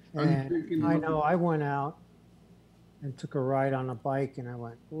 And I know I went out and took a ride on a bike, and I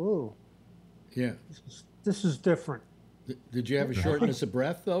went, "Ooh, Yeah. this is different." Did you have a shortness of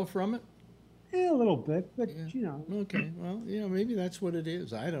breath though from it? Yeah, a little bit, but Okay. Well, maybe that's what it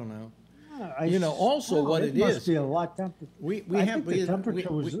is. I don't know. Also what it must is. be a lot temperature. I think the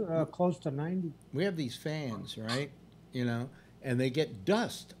temperature was close to 90. We have these fans, right? And they get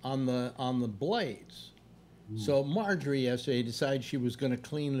dust on the blades. So Marjorie yesterday decided she was going to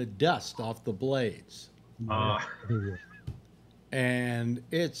clean the dust off the blades. And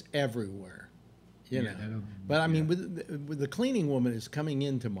it's everywhere, But I mean, with the cleaning woman is coming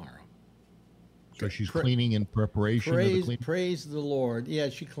in tomorrow. So she's cleaning in preparation. Praise the Lord. Yeah,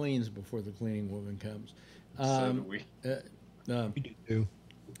 she cleans before the cleaning woman comes. So do we. We do.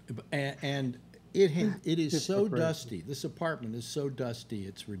 And it is so dusty. This apartment is so dusty.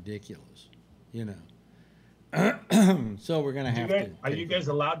 It's ridiculous, So we're gonna have to. Are you guys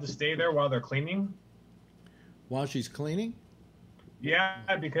allowed to stay there while they're cleaning? While she's cleaning? Yeah,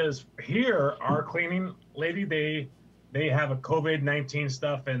 because here our cleaning lady, they have a COVID-19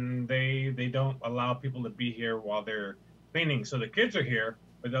 stuff, and they don't allow people to be here while they're cleaning. So the kids are here,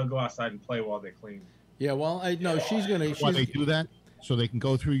 but they'll go outside and play while they clean. Yeah, well, I know she's gonna. Why they do that? So they can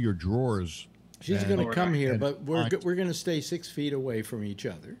go through your drawers. She's going to come here, but we're going to stay 6 feet away from each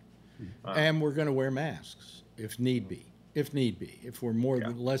other, and we're going to wear masks if need be. If we're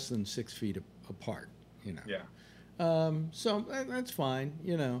less than 6 feet apart, Yeah. So that's fine,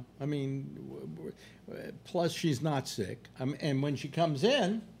 I mean, plus she's not sick. And when she comes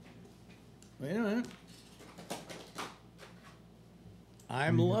in, wait a minute,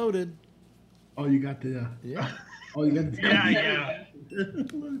 I'm loaded. Oh, you got the. Yeah. Oh, you got the. Yeah.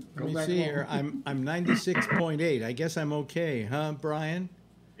 Let me see here. I'm 96.8. I guess I'm okay, huh, Brian?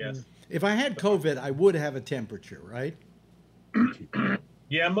 Yes. If I had COVID, I would have a temperature, right?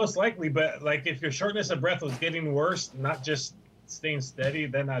 Yeah, most likely. But like, if your shortness of breath was getting worse, not just staying steady,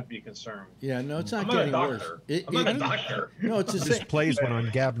 then I'd be concerned. Yeah, no, it's not I'm getting not a worse. doctor. I'm not a doctor. No, it's the same. Just plays one on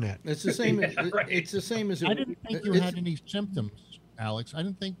Gabnet. It's the same. Yeah, right. It's the same as. I didn't think you had any symptoms, Alex. I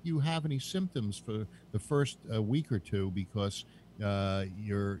didn't think you have any symptoms for the first week or two because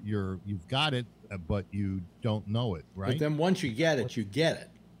you've got it, but you don't know it, right? But then once you get it, you get it.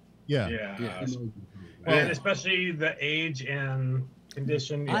 Yeah. Yeah. And especially the age and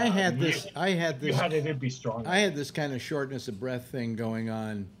condition. Yeah, I had this. You had it, it'd be strong. I had this kind of shortness of breath thing going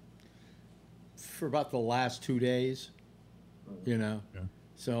on for about the last 2 days. Yeah.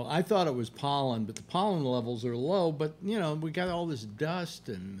 So I thought it was pollen, but the pollen levels are low. But we got all this dust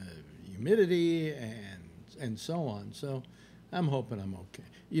and humidity and so on. So I'm hoping I'm okay.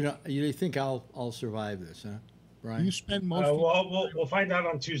 You think I'll survive this, huh, Brian? Do you spend most? We'll find out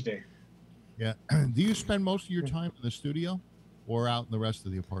on Tuesday. Yeah. Do you spend most of your time in the studio, or out in the rest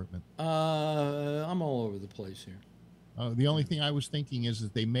of the apartment? I'm all over the place here. The only thing I was thinking is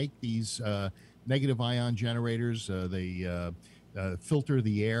that they make these negative ion generators. They filter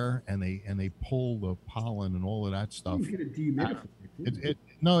the air and they pull the pollen and all of that stuff. You get a dehumidifier.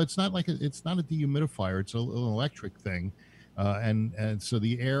 No, it's not it's not a dehumidifier. It's an electric thing, and so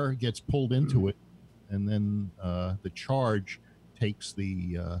the air gets pulled into it, and then the charge takes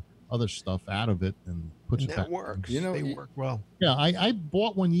the other stuff out of it and puts it back. That works. They work well. Yeah, I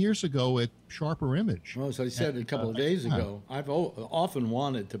bought one years ago at Sharper Image. Well, as I said a couple of days ago, I've often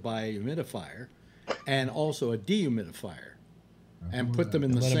wanted to buy a humidifier, and also a dehumidifier, and put them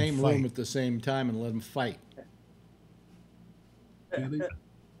in the same room at the same time and let them fight. Yeah,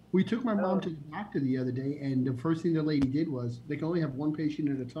 we took my mom to the doctor the other day, and the first thing the lady did was they can only have one patient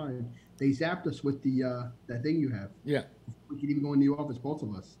at a time. They zapped us with the that thing you have. Yeah. We could even go in the office, both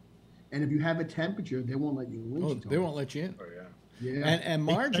of us. And if you have a temperature, they won't let you in. Oh, they won't let you in. Oh yeah. Yeah. And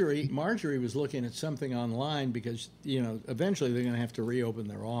Marjorie was looking at something online because, you know, eventually they're going to have to reopen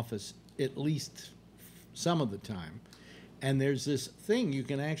their office at least some of the time. And there's this thing you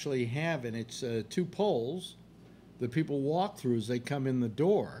can actually have, and it's 2 poles that people walk through as they come in the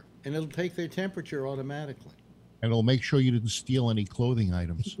door, and it'll take their temperature automatically. And it'll make sure you didn't steal any clothing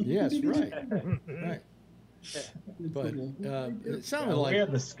items. Yes, right. Right. But it sounded like... We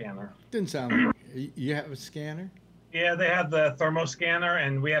had the scanner. Didn't sound like... You have a scanner? Yeah, they have the thermo scanner,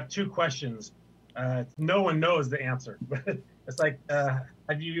 and we have 2 questions. No one knows the answer, but it's like,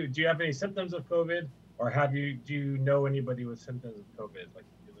 do you have any symptoms of COVID, or do you know anybody with symptoms of COVID? Like,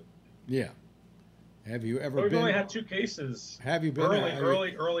 yeah. Have you ever We've been? only had 2 cases. Have you been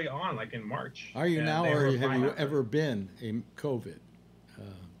early on, like in March? Are you now, or have you ever been a COVID?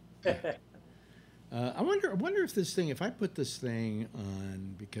 I wonder if this thing, if I put this thing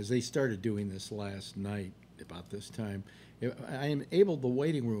on, because they started doing this last night about this time, if I am able the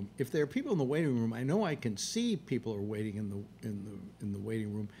waiting room. If there are people in the waiting room, I know I can see people are waiting in the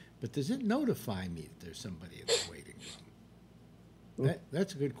waiting room, but does it notify me that there's somebody in the waiting room?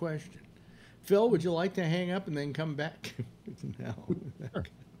 That's a good question. Phil, would you like to hang up and then come back? No.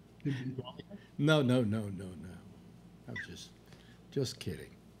 No. I'm just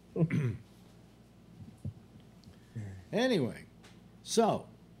kidding. Anyway, so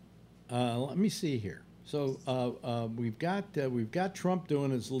let me see here. So we've got Trump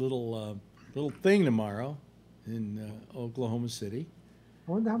doing his little thing tomorrow in Oklahoma City.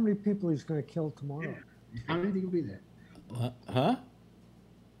 I wonder how many people he's going to kill tomorrow. How many think will be there? Huh?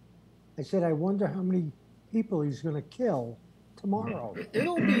 I said, I wonder how many people he's going to kill tomorrow.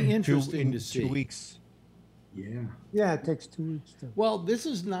 It'll be interesting to see. 2 weeks. Yeah. Yeah, it takes 2 weeks to. Well, this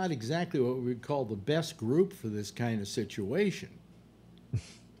is not exactly what we would call the best group for this kind of situation.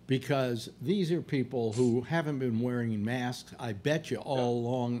 Because these are people who haven't been wearing masks, I bet you, all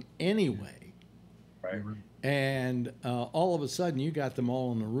along anyway. Right. And all of a sudden, you got them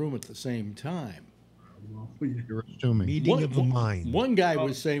all in the room at the same time. You're assuming. Meeting of the mind. One guy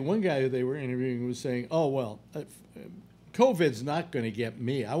was saying, one guy they were interviewing was saying, oh, well, COVID's not going to get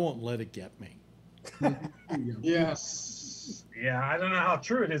me. I won't let it get me. Yes. Yeah, I don't know how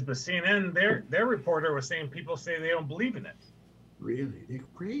true it is, but CNN, their reporter was saying people say they don't believe in it. Really? They're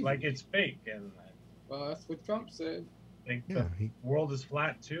crazy. Like it's fake, and Well, that's what Trump said. think the world is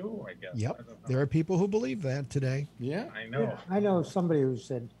flat too, I guess. Yep. I don't know. There are people who believe that today. Yeah. I know. Yeah, I know somebody who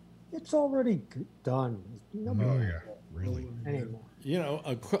said, it's already done. Nobody Really? anymore. You know,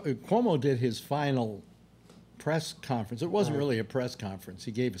 Cuomo did his final press conference. It wasn't really a press conference.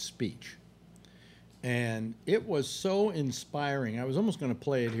 He gave a speech. And it was so inspiring. I was almost going to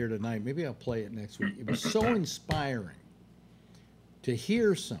play it here tonight. Maybe I'll play it next week. It was so inspiring to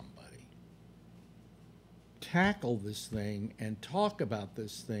hear somebody tackle this thing and talk about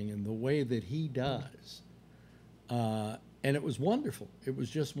this thing in the way that he does. And it was wonderful. It was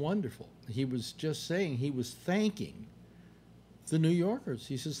just wonderful. He was just saying, he was thanking the New Yorkers.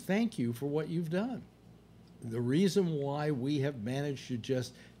 He says, thank you for what you've done. The reason why we have managed to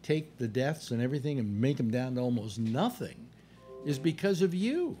just take the deaths and everything and make them down to almost nothing is because of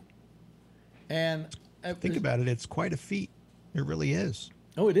you. And think about it. It's quite a feat. It really is.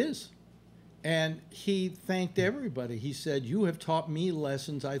 Oh, it is. And he thanked everybody. He said, you have taught me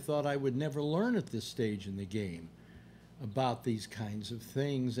lessons I thought I would never learn at this stage in the game about these kinds of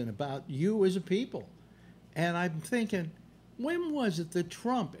things and about you as a people. And I'm thinking, when was it that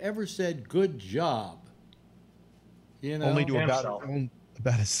Trump ever said, good job? You know, only to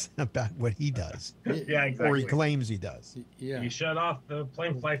about what he does. Yeah, exactly. Or he claims he does. Yeah. He shut off the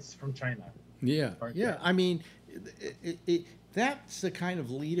plane flights from China. Yeah, yeah. I mean, that's the kind of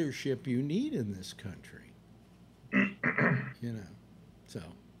leadership you need in this country. You know, so.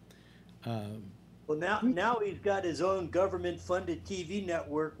 Well, now he's got his own government-funded TV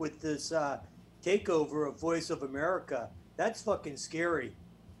network with this takeover of Voice of America. That's fucking scary.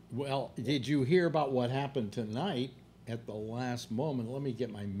 Well, did you hear about what happened tonight at the last moment? Let me get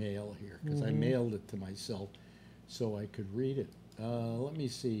my mail here, because I mailed it to myself so I could read it. Let me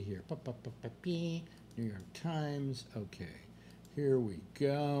see here. New York Times. Okay, here we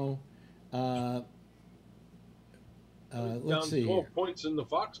go. Let's see. 12 points in the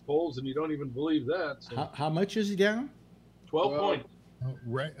Fox polls, and you don't even believe that. So. How much is he down? 12 points.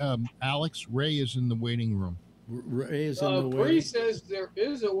 Alex, Ray is in the waiting room. Ray is in the Bree waiting. says there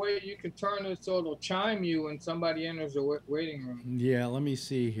is a way you can turn it so it'll chime you when somebody enters the waiting room. Yeah, let me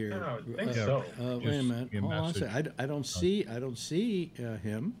see here. I think so. Wait a minute. Hold on a second. I don't see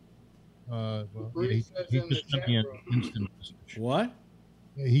him. Bree says in the chat room. Instant message. What?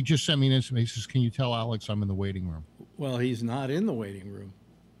 He just sent me an instant message. He says, "Can you tell Alex I'm in the waiting room?" Well, he's not in the waiting room.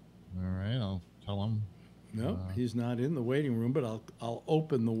 All right, I'll tell him. No, he's not in the waiting room, but I'll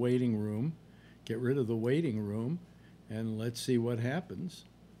open the waiting room, get rid of the waiting room, and let's see what happens.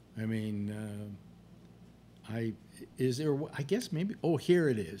 I mean, I guess maybe, oh, here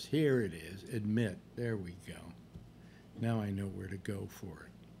it is. Here it is. Admit. There we go. Now I know where to go for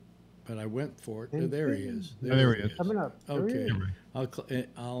it. But I went for it. There he is. There he is. Coming up. Okay.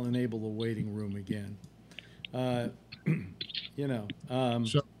 I'll enable the waiting room again.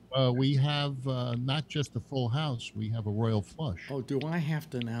 So we have not just a full house, we have a royal flush. Oh, do I have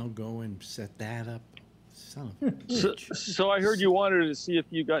to now go and set that up? Son of a bitch. So I heard you wanted to see if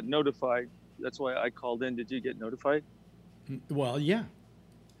you got notified. That's why I called in. Did you get notified? Well, yeah.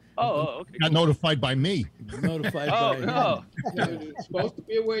 Oh, okay. Got notified by me. Notified by him. It's supposed to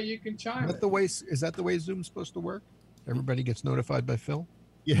be a way you can chime it. Is that the way Zoom's supposed to work? Everybody gets notified by Phil?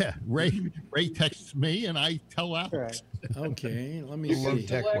 Yeah, Ray texts me and I tell Alex. Okay, let me You see.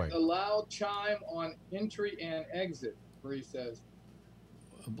 can select allow chime on entry and exit, Bree says.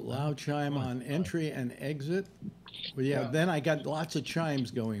 Allow chime on entry and exit. Well, yeah, then I got lots of chimes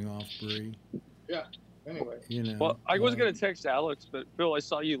going off, Bree. Yeah. Anyway. You know. Well, I was going to text Alex, but Phil, I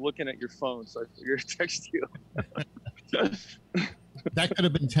saw you looking at your phone, so I figured to text you. That could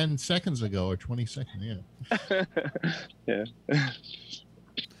have been 10 seconds ago or 20 seconds. Yeah. Yeah.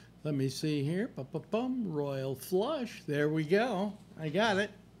 Let me see here. Royal flush. There we go. I got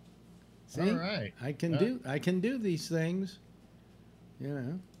it. See? All right. I can do these things. You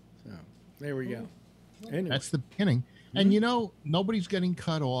know. So there we go. Anyway. That's the beginning. And you know, nobody's getting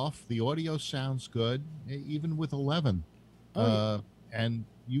cut off. The audio sounds good, even with 11. And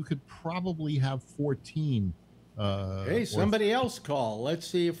you could probably have 14. Hey, somebody else call. Let's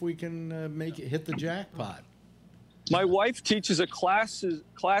see if we can hit the jackpot. My wife teaches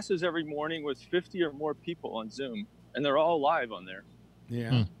classes every morning with 50 or more people on Zoom, and they're all live on there.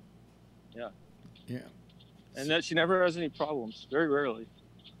 Yeah. Yeah. Yeah. And that she never has any problems, very rarely.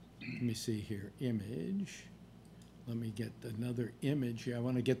 Let me see here. Image. Let me get another image. I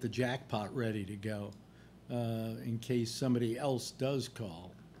want to get the jackpot ready to go in case somebody else does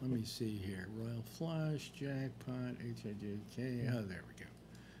call. Let me see here. Royal flush, jackpot, HIJK. Oh, there we go.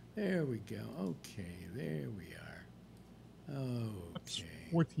 There we go. Okay, there we are. Okay.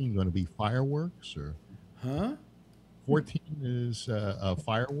 14 going to be fireworks or? Huh? 14 is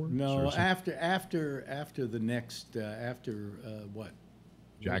fireworks? No, after the next what?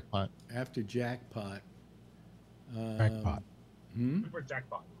 Jackpot. After jackpot. Jackpot. Super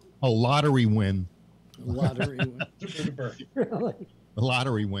jackpot. A lottery win. Lottery win. Super. Really? A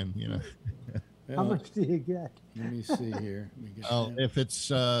lottery win, you know. How much do you get? Let me see here. If it's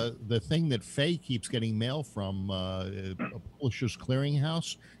the thing that Faye keeps getting mail from a publisher's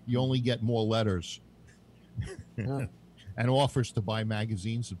clearinghouse, you only get more letters and offers to buy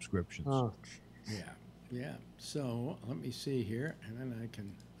magazine subscriptions. Oh. Yeah. So let me see here, and then I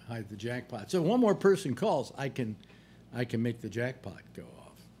can hide the jackpot. So one more person calls, I can make the jackpot go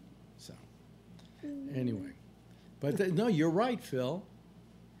off. So anyway, but no, you're right, Phil.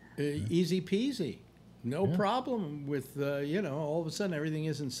 Easy peasy, no problem with all of a sudden everything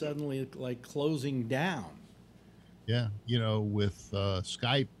isn't suddenly like closing down. Yeah, with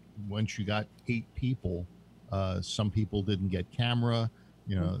Skype, once you got 8 people, some people didn't get camera.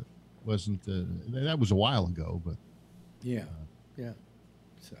 Wasn't that was a while ago, but yeah.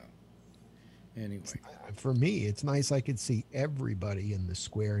 So anyway, for me, it's nice I could see everybody in the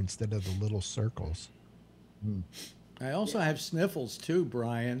square instead of the little circles. I also have sniffles too,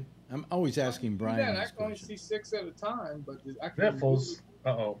 Brian. I'm always asking Brian. Yeah, I can only see 6 at a time, but I can Sniffles.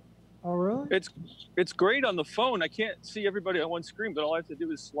 Oh, really? It's great on the phone. I can't see everybody on one screen, but all I have to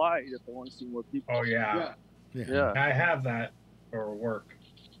do is slide if I want to see more people. Oh yeah. I have that for work.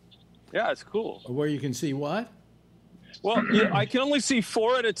 Yeah, it's cool. Where you can see what? Well, I can only see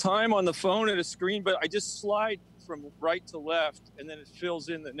 4 at a time on the phone at a screen, but I just slide from right to left, and then it fills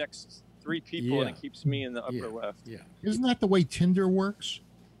in the next 3 people, and it keeps me in the upper left. Yeah. Isn't that the way Tinder works?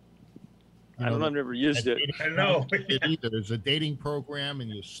 I don't know. I've never used it. I know. There's a dating program, and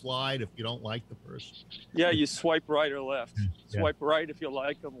you slide if you don't like the person. Yeah, you swipe right or left. Swipe right if you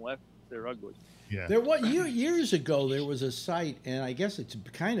like them, left if they're ugly. Yeah. Years ago, there was a site, and I guess it's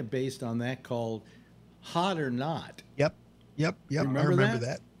kind of based on that, called Hot or Not. Yep. Yep. I Remember remember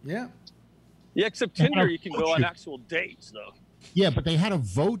that. Yeah. Yeah, except Tinder, you can go on actual dates, though. Yeah, but they had to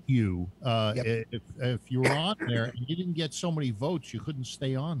vote you if you were on there and you didn't get so many votes, you couldn't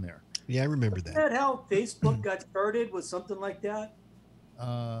stay on there. Yeah, I remember Isn't that how Facebook got started? Was something like that?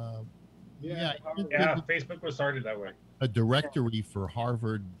 Yeah, Facebook was started that way. A directory for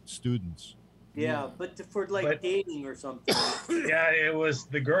Harvard students. Yeah, but for like dating or something. Yeah, it was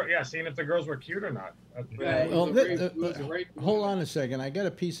the girl. Yeah, seeing if the girls were cute or not. Right. Well, hold on a second. I got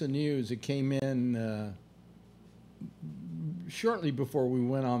a piece of news that came in shortly before we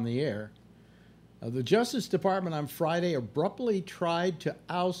went on the air. The Justice Department on Friday abruptly tried to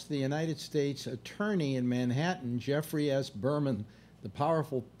oust the United States attorney in Manhattan, Jeffrey S. Berman. The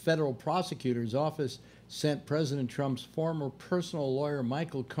powerful federal prosecutor's office sent President Trump's former personal lawyer,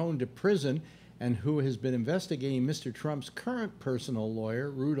 Michael Cohen, to prison, and who has been investigating Mr. Trump's current personal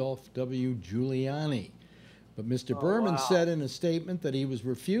lawyer, Rudolph W. Giuliani. But Mr. Berman said in a statement that he was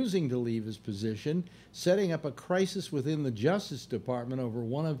refusing to leave his position, setting up a crisis within the Justice Department over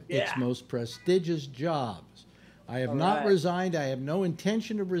one of its most prestigious jobs. I have not resigned. I have no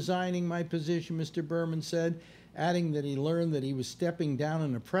intention of resigning my position, Mr. Berman said, adding that he learned that he was stepping down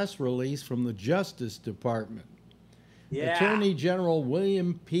in a press release from the Justice Department. Attorney General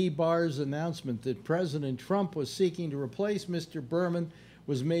William P. Barr's announcement that President Trump was seeking to replace Mr. Berman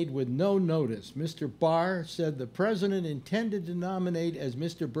was made with no notice. Mr. Barr said the president intended to nominate as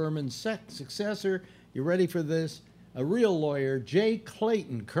Mr. Berman's successor, you ready for this, a real lawyer, Jay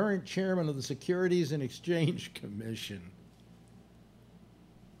Clayton, current chairman of the Securities and Exchange Commission.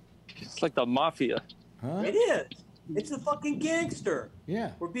 It's like the mafia. Huh? It is. It's a fucking gangster.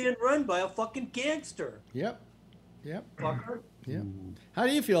 Yeah. We're being run by a fucking gangster. Yep. Fucker. Yep. How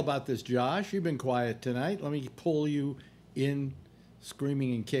do you feel about this, Josh? You've been quiet tonight. Let me pull you in,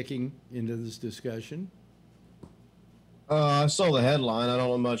 screaming and kicking into this discussion. I saw the headline. I don't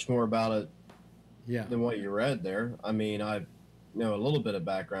know much more about it than what you read there. I mean, I know a little bit of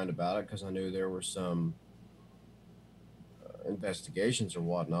background about it because I knew there were some investigations or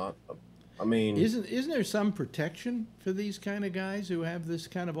whatnot. I mean, isn't there some protection for these kind of guys who have this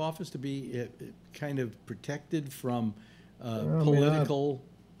kind of office to be kind of protected from political?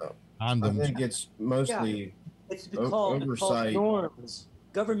 I think it's mostly it's called norms.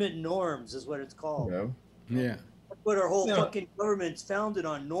 Government norms is what it's called. Yeah. That's what our whole fucking government's founded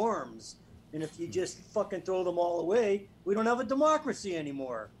on, norms. And if you just fucking throw them all away, we don't have a democracy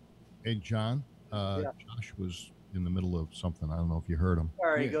anymore. Hey, John, Josh was in the middle of something. I don't know if you heard him.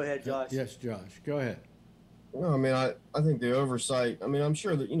 All right, go ahead, Josh. Yes, Josh, go ahead. No, I mean, I think the oversight, I mean, I'm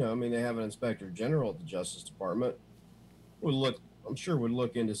sure that, they have an inspector general at the Justice Department. I'm sure would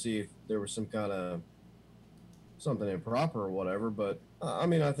look in to see if there was some kind of something improper or whatever. But I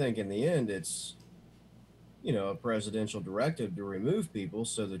mean, I think in the end, it's, a presidential directive to remove people.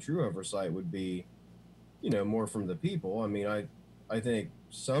 So the true oversight would be, more from the people. I mean, I think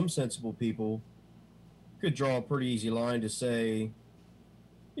some sensible people could draw a pretty easy line to say,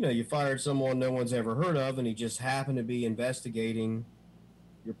 you fired someone no one's ever heard of, and he just happened to be investigating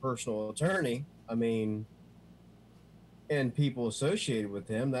your personal attorney. I mean, and people associated with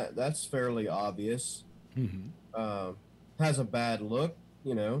him, that's fairly obvious. Mm-hmm. Has a bad look,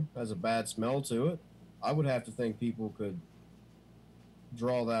 has a bad smell to it. I would have to think people could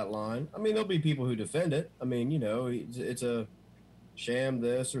draw that line. I mean, there'll be people who defend it. I mean, it's a sham,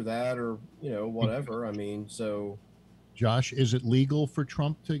 this or that, or whatever. I mean, so Josh, is it legal for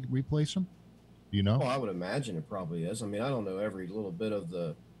Trump to replace him? Do you know? Well, I would imagine it probably is. I mean, I don't know every little bit of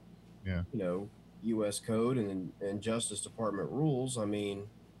the U.S. code and Justice Department rules. I mean,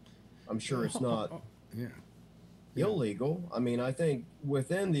 I'm sure it's not illegal. I mean, I think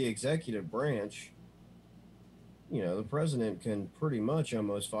within the executive branch, the president can pretty much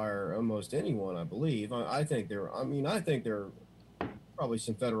almost fire almost anyone, I believe. I think there are probably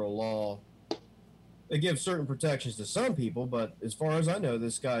some federal law that gives certain protections to some people, but as far as I know,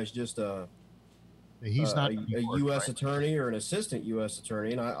 this guy's just he's not a U.S. attorney or an assistant U.S.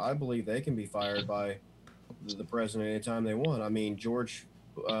 attorney, and I believe they can be fired by the president anytime they want. I mean, George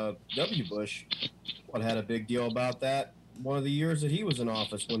W. Bush had a big deal about that one of the years that he was in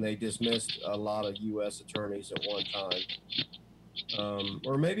office when they dismissed a lot of U.S. attorneys at one time.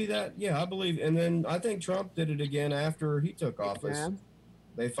 Or maybe that, I believe. And then I think Trump did it again after he took office. Yeah.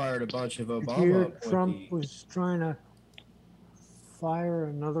 They fired a bunch of Here, Obama. Trump was trying to fire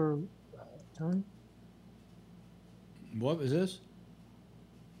another attorney. What was this?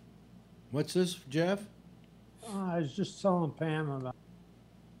 What's this, Jeff? I was just telling Pam about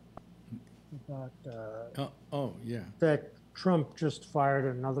that Trump just fired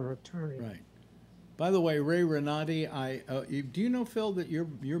another attorney. Right. By the way, Ray Renati, do you know, Phil, that you're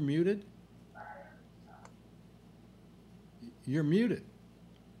muted? You're muted.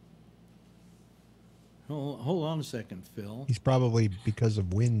 Hold on a second, Phil. He's probably, because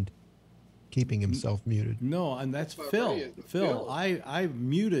of wind, keeping himself muted. No, and that's Phil. Phil, I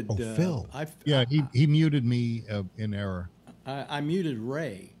muted. Oh, Phil. Yeah, he muted me in error. I muted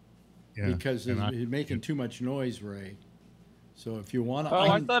Ray because he's making too much noise, Ray. So if you want to,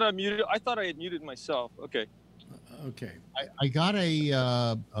 I thought I had muted myself. Okay. Okay. I got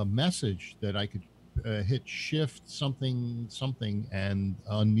a message that I could hit shift something and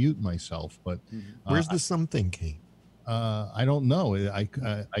unmute myself, but where's the something key? I don't know. I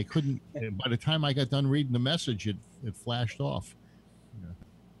couldn't. By the time I got done reading the message, it flashed off.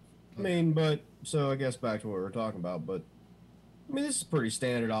 I mean, but so I guess back to what we were talking about, but I mean, this is pretty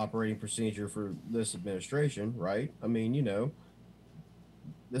standard operating procedure for this administration, right? I mean, you know,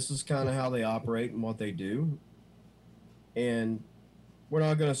 this is kind of how they operate and what they do. And we're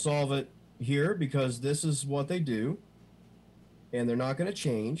not going to solve it here because this is what they do and they're not going to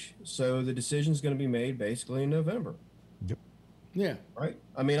change. So the decision is going to be made basically in November. Yep. Yeah. Right.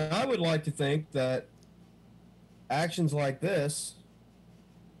 I mean, I would like to think that actions like this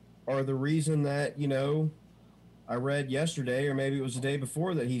are the reason that, you know, I read yesterday, or maybe it was the day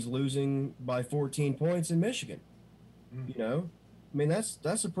before, that he's losing by 14 points in Michigan. You know, I mean,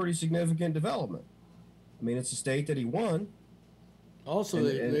 that's a pretty significant development. I mean, it's a state that he won. Also,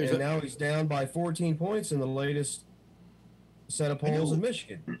 and now he's down by 14 points in the latest set of polls in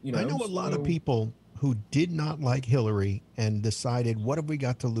Michigan. You know, I know a lot of people who did not like Hillary and decided, what have we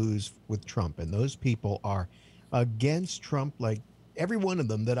got to lose with Trump? And those people are against Trump, like every one of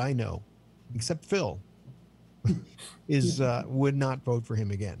them that I know, except Phil, is would not vote for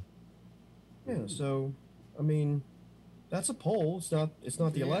him again. Yeah, so I mean, that's a poll. It's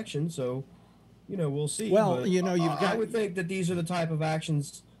not the election, so you know, we'll see. Well, but you know, I would think that these are the type of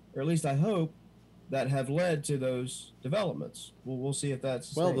actions, or at least I hope, that have led to those developments. We'll see if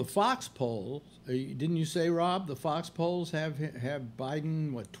that's well. The Fox polls, didn't you say, Rob? The Fox polls have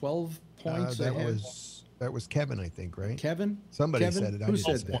Biden 12 points ahead? That was Kevin, I think, right? Kevin? Somebody Kevin? said it. Who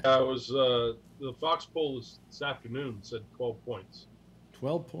said that? Yeah, it was the Fox poll this afternoon said 12 points.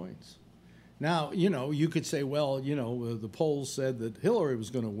 12 points. Now, you know, you could say, well, you know, the polls said that Hillary was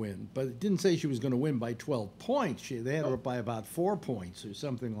going to win, but it didn't say she was going to win by 12 points. They had her by about 4 points or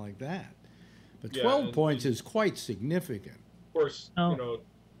something like that. But 12 points is quite significant. Of course, you know,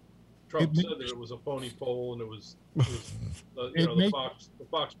 Trump said that it was a phony poll, and it was you know, the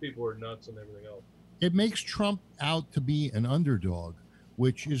Fox people are nuts and everything else. It makes Trump out to be an underdog,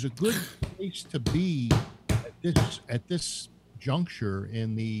 which is a good place to be at this juncture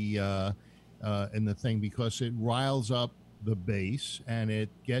in the thing, because it riles up the base and it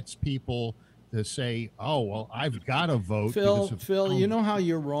gets people to say, "Oh, well, I've got to vote." Phil, you know how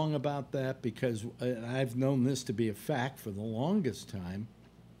you're wrong about that, because I've known this to be a fact for the longest time,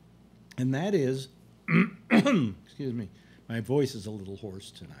 and that is, excuse me, my voice is a little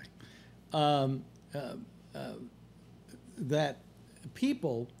hoarse tonight. That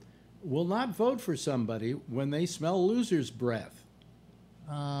people will not vote for somebody when they smell loser's breath.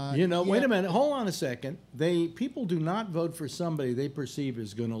 You know, wait a minute, hold on a second. People do not vote for somebody they perceive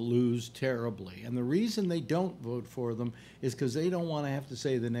is going to lose terribly, and the reason they don't vote for them is because they don't want to have to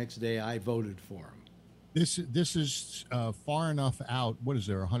say the next day, "I voted for him." This is far enough out. What is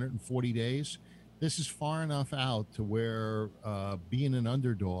there, 140 days? This is far enough out to where being an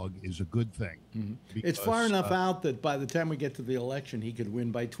underdog is a good thing. Mm-hmm. It's far enough out that by the time we get to the election, he could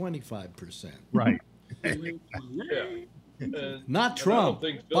win by 25%. Right. Yeah. Not Trump.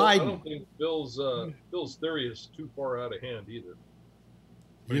 Biden. I don't think Bill's theory is too far out of hand either.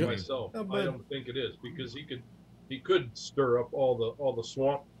 Myself, I don't think it is, because he could stir up all the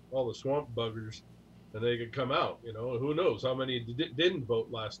swamp buggers, and they could come out. You know, who knows how many didn't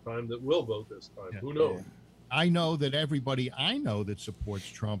vote last time that will vote this time? Who knows? I know that everybody I know that supports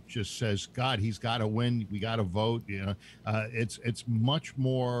Trump just says, "God, he's got to win. We got to vote." You know, it's much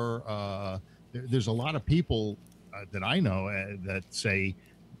more. There's a lot of people that I know that say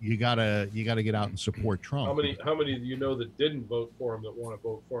you gotta get out and support Trump. How many do you know that didn't vote for him that want to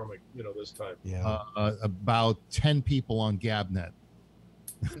vote for him? You know, this time. Yeah. About 10 people on Gabnet.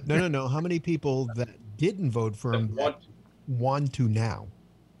 No. How many people that didn't vote for him want to now?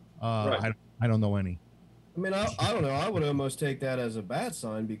 I don't know any. I mean, I don't know. I would almost take that as a bad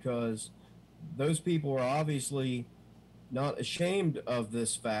sign, because those people are obviously not ashamed of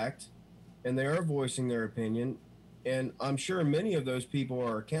this fact, and they are voicing their opinion. And I'm sure many of those people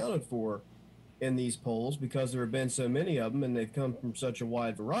are accounted for in these polls, because there have been so many of them and they've come from such a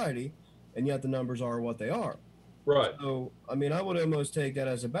wide variety. and yet the numbers are what they are. Right. So, I mean, I would almost take that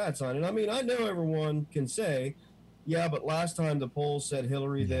as a bad sign. And I mean, I know everyone can say, yeah, but last time the polls said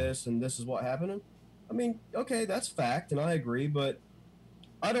Hillary this and this is what happened. I mean, okay, that's fact, and I agree, but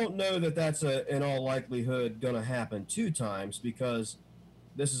I don't know that that's in all likelihood going to happen 2 times, because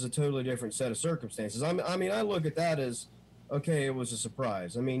this is a totally different set of circumstances. I mean, I look at that as, okay, it was a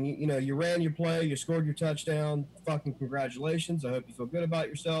surprise. I mean, you know, you ran your play, you scored your touchdown. Fucking congratulations. I hope you feel good about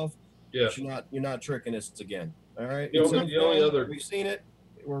yourself. Yeah. But you're not tricking us again. All right. The only other, we've seen it.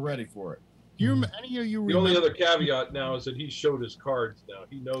 We're ready for it. Do you any of you the only other caveat now is that he showed his cards. Now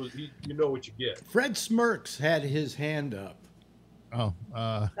he knows you know what you get. Fred Smirks had his hand up. Oh.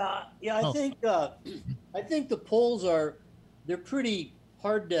 Yeah, I think the polls they're pretty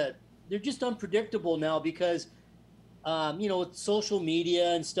hard to. They're just unpredictable now because, you know, with social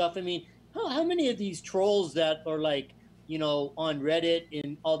media and stuff. I mean, how many of these trolls that are like, you know, on Reddit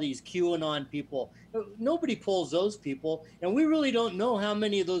and all these QAnon people, nobody polls those people. And we really don't know how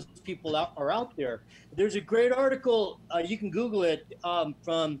many of those people are out there. There's a great article, you can Google it,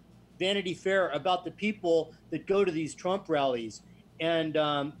 from Vanity Fair about the people that go to these Trump rallies. And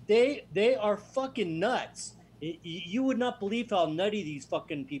they are fucking nuts. You would not believe how nutty these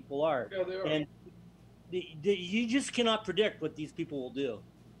fucking people are. Yeah, they are. And you just cannot predict what these people will do.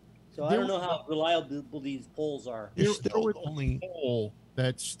 So I don't know how reliable these polls are. There was only a poll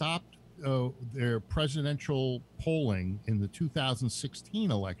that stopped their presidential polling in the 2016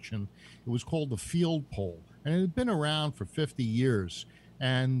 election. It was called the field poll, and it had been around for 50 years.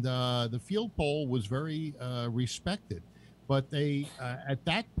 And the field poll was very respected. But they, at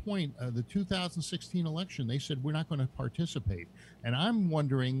that point, the 2016 election, they said, we're not going to participate. And I'm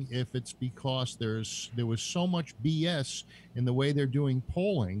wondering if it's because there was so much BS in the way they're doing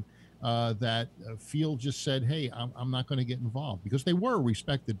polling that Field just said, hey, I'm not going to get involved, because they were a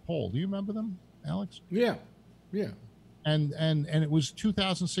respected poll. Do you remember them, Alex? Yeah. And it was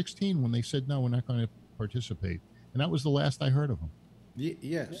 2016 when they said, no, we're not going to participate. And that was the last I heard of them.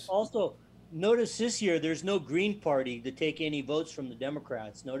 Yes. Also, notice this year there's no Green Party to take any votes from the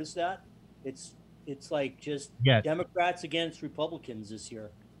Democrats. Notice that? It's like just Democrats against Republicans this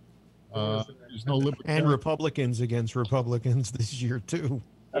year. There's no and Republicans against Republicans this year too.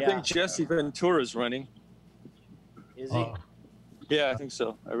 I think Jesse Ventura's running. Is he? Yeah, I think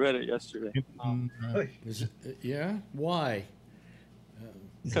so. I read it yesterday. Yeah? Why?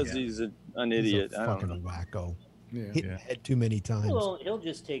 Because he's an idiot. I don't know. Wacko. Yeah. Hit the head too many times. Well, he'll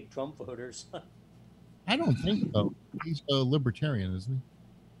just take Trump voters. I don't think so. He's a libertarian, isn't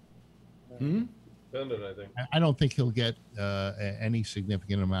he? Independent, I think. I don't think he'll get any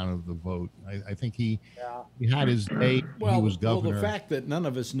significant amount of the vote. I think he had his day when he was governor. Well, the fact that none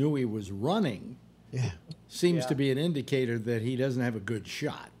of us knew he was running seems to be an indicator that he doesn't have a good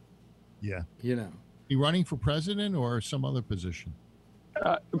shot. Yeah. You know. He running for president or some other position?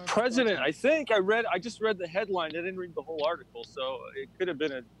 President, I think. I just read the headline. I didn't read the whole article, so it could have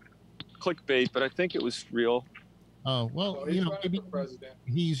been a clickbait, but I think it was real. Oh, well, you know, maybe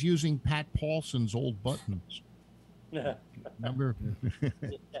he's using Pat Paulson's old buttons. Remember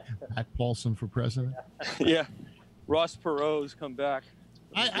Pat Paulson for president? Yeah. Ross Perot's come back.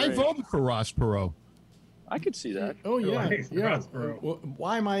 I voted for Ross Perot. I could see that. Oh, yeah. Well,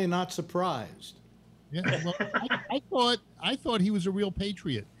 why am I not surprised? Yeah, well, I thought he was a real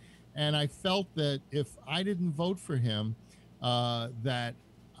patriot, and I felt that if I didn't vote for him, that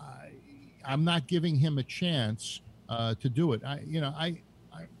I'm not giving him a chance to do it.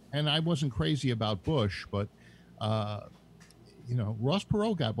 I wasn't crazy about Bush, but you know, Ross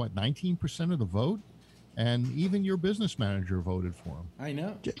Perot got what, 19% of the vote, and even your business manager voted for him. I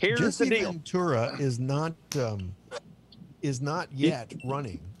know. Jesse Ventura is not yet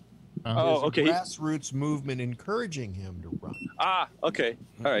running. Oh, okay. Grassroots movement encouraging him to run. Ah, okay.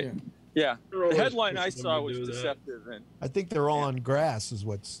 All right. Yeah. The headline I saw was deceptive. And I think they're all on grass is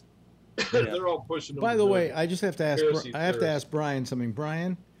what's. They're all pushing them. By the way, I just have to ask. I have to ask Brian something.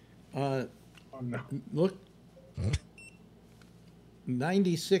 Brian, look,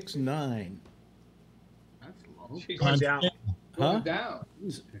 96.9. That's low. Going down. Huh? Down.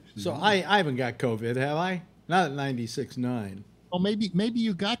 So I haven't got COVID, have I? Not at 96.9. Well, maybe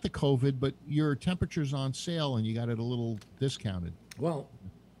you got the COVID, but your temperature's on sale and you got it a little discounted. Well,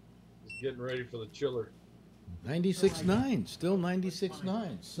 getting ready for the chiller. 96.9, still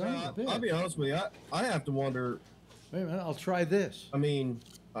 96.9. Son of a bitch. I'll be honest with you. I have to wonder. Wait a minute, I'll try this. I mean,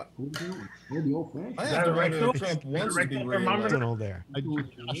 I I have to wonder if Trump wants to be reelected. All there. I was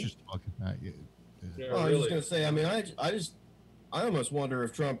just talking about you. I was just gonna say. I mean, I just I almost wonder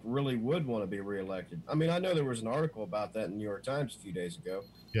if Trump really would want to be reelected. I mean, I know there was an article about that in the New York Times a few days ago.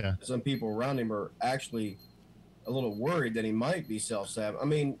 Yeah. Some people around him are actually a little worried that he might be self-sabotaging. I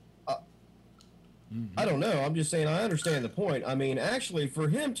mean, I don't know. I'm just saying I understand the point. I mean, actually, for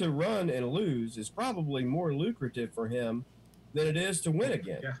him to run and lose is probably more lucrative for him than it is to win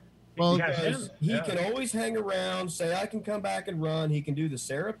again. Yeah. Well, because he can always hang around, say, I can come back and run. He can do the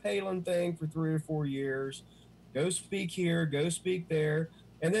Sarah Palin thing for 3 or 4 years, go speak here, go speak there.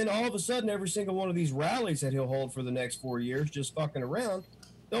 And then all of a sudden, every single one of these rallies that he'll hold for the next 4 years, just fucking around,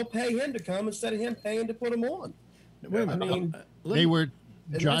 they'll pay him to come instead of him paying to put them on. Wait a minute. I mean, They were.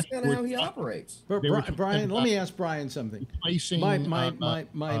 that's kind of how he operates. But Brian, let me ask Brian something.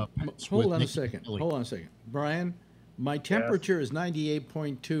 Hold on a second. Hold on a second. Brian, my temperature is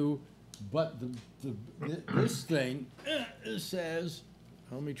 98.2, but this thing says,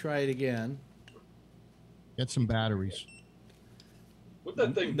 let me try it again. Get some batteries. Put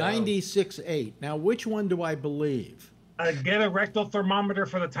that thing down. 96.8. Now, which one do I believe? Get a rectal thermometer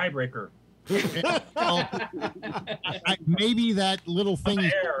for the tiebreaker. Maybe that little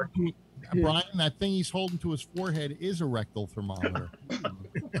thing, Brian, that thing he's holding to his forehead is a rectal thermometer.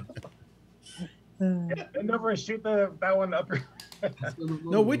 Bend over and shoot that one up.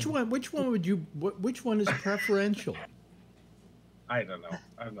 No, which one would you? Which one is preferential? I don't know.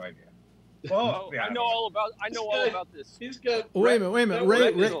 I have no idea. Well, I know all about this. He's got. Wait a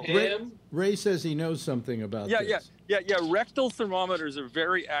minute. Ray says he knows something about this. Yeah. Rectal thermometers are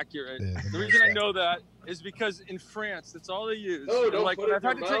very accurate. Yeah, the reason I know that is because in France, that's all they use. Oh, don't like put it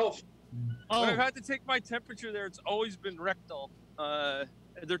in your mouth. When I've had to take my temperature there, it's always been rectal.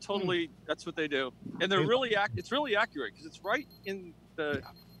 They're totally. That's what they do, and they're really. It's really accurate because it's right in the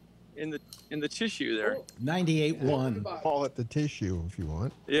tissue there. 98.1. Call it the tissue if you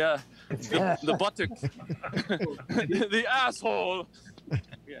want. Yeah, the buttock, the asshole.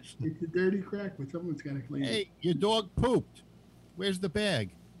 Yeah. It's a dirty crack, but someone's got to clean it. Hey, your dog pooped. Where's the bag?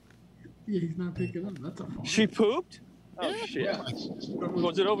 Yeah, he's not picking up. That's a fault. She pooped? Oh, Yeah. shit. Yeah.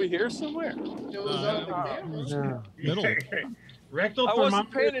 Was it over here somewhere? It was on the camera. Middle. Rectal I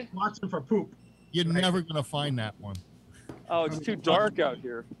wasn't thermometer paying it. watching for poop. You're never gonna find that one. Oh, it's too dark out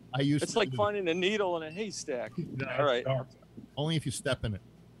here. It's like finding a needle in a haystack. No, All right. Dark. only if you step in it.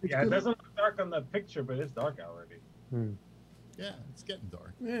 Yeah, it doesn't look dark on the picture, but it's dark already. Yeah, it's getting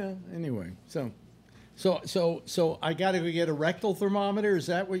dark. Yeah. Anyway, so I got to go get a rectal thermometer. Is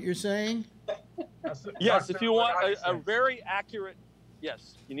that what you're saying? Yes, if you want a very accurate.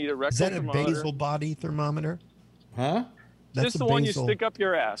 Yes, you need a rectal Is that a thermometer. basal body thermometer? Huh? That's Just the one you stick up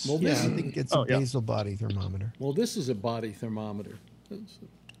your ass. Well, Yeah, this, I think it's a basal body thermometer. well, this is a body thermometer.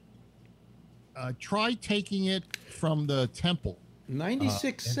 Try taking it from the temple.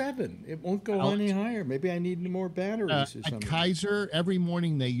 96.7. It won't go any higher. Maybe I need more batteries or At something. Kaiser, every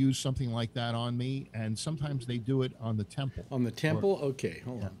morning they use something like that on me, and sometimes they do it on the temple. On the temple? Okay,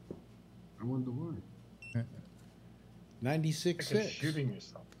 hold on. I wonder why. 96.6. Shooting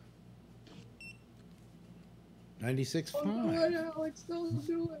yourself. 96.5. Alex, don't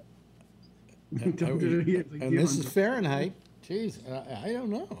do it. And this is Fahrenheit. Jeez, I don't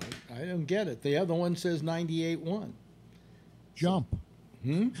know. I don't get it. The other one says 98.1. Jump.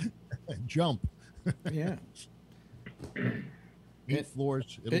 Jump. Yeah. Meat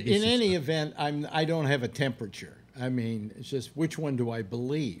floors. In any event, I don't have a temperature. I mean, it's just which one do I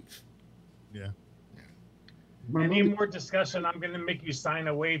believe? Yeah. Any more discussion, I'm going to make you sign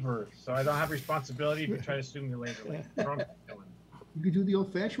a waiver, so I don't have responsibility if you try to sue me later. Like Trump's doing. You could do the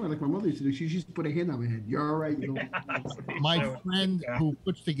old-fashioned way, like my mother used to do. She used to put a hand on my head. You're all right. You don't. My friend who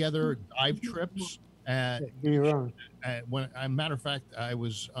puts together dive trips, when, a matter of fact, I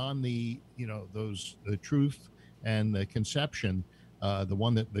was on the Truth and the Conception,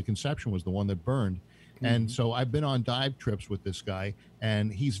 the Conception was the one that burned. And so I've been on dive trips with this guy,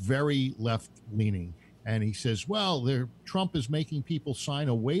 and he's very left-leaning. And he says, well, Trump is making people sign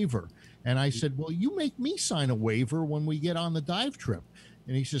a waiver. And I said, well, you make me sign a waiver when we get on the dive trip.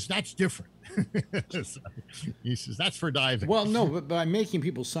 And he says, that's different. He says, that's for diving. Well, no, but by making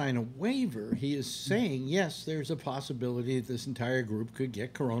people sign a waiver, he is saying, yes, there's a possibility that this entire group could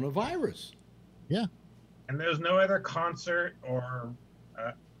get coronavirus. Yeah. And there's no other concert or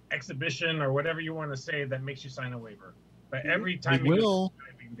exhibition or whatever you want to say that makes you sign a waiver. But every time you go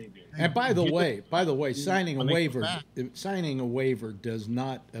diving, they do. And by the way, signing a waiver does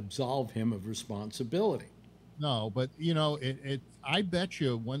not absolve him of responsibility. No, but I bet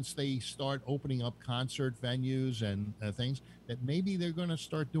you once they start opening up concert venues and things that maybe they're going to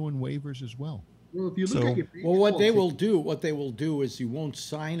start doing waivers as well. Well, if you look at your well, what they baseball will do is you won't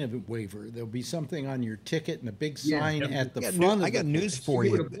sign a waiver. There'll be something on your ticket and a big sign at the front. I got news for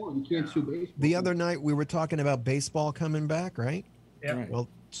you. You can't sue baseball. The other night we were talking about baseball coming back, right? Yeah. Right. Well,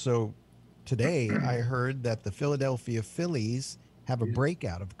 so today I heard that the Philadelphia Phillies have a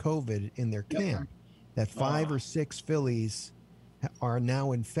breakout of COVID in their camp. That 5 or 6 Phillies are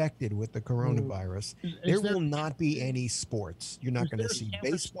now infected with the coronavirus. There will not be any sports. You're not going to see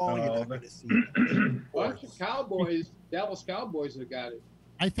baseball. You're not going to see Bunch of Cowboys, Dallas Cowboys have got it.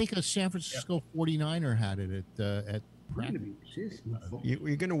 I think a San Francisco 49er had it at practice.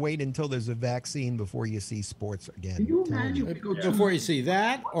 You're going to wait until there's a vaccine before you see sports again. Can you imagine Before you see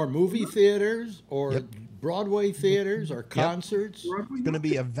that, or movie theaters, or Broadway theaters, or concerts. It's going to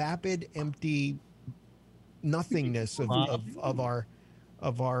be a vapid, empty nothingness of our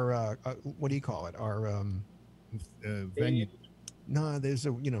what do you call it? Our venue. No, there's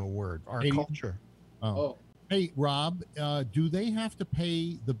a word. Our culture. Oh. Hey, Rob, do they have to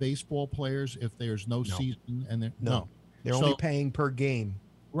pay the baseball players if there's no season? And they're only paying per game.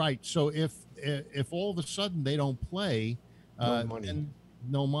 Right. So if all of a sudden they don't play,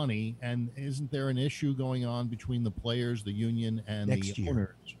 no money, and isn't there an issue going on between the players, the union, and the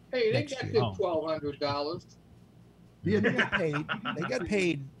owners? Hey, they got their $1,200. Yeah, they got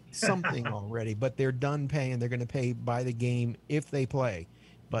paid something already, but they're done paying. They're going to pay by the game if they play.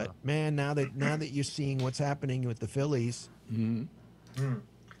 But man, now that you're seeing what's happening with the Phillies, and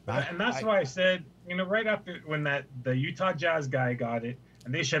that's why I said, right after when the Utah Jazz guy got it,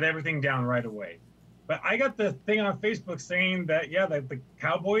 and they shut everything down right away. But I got the thing on Facebook saying that the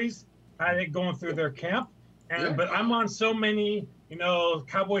Cowboys had it going through their camp, but I'm on so many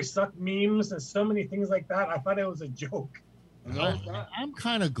Cowboys suck memes and so many things like that. I thought it was a joke. I'm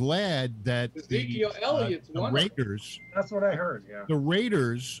kind of glad that Ezekiel Elliott's the Raiders. That's what I heard. Yeah. The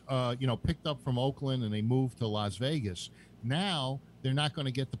Raiders, picked up from Oakland and they moved to Las Vegas. Now they're not going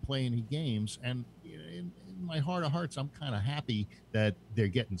to get to play any games, and in my heart of hearts, I'm kind of happy that they're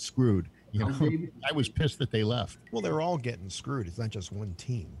getting screwed. I was pissed that they left. Well, they're all getting screwed. It's not just one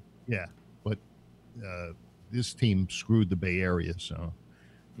team. Yeah, but this team screwed the Bay Area. So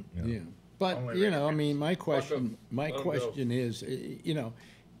yeah. But my question is,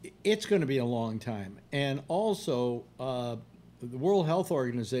 it's going to be a long time, and also the World Health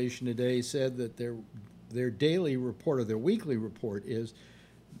Organization today said that their daily report or their weekly report is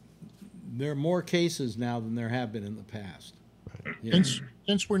there are more cases now than there have been in the past. Right.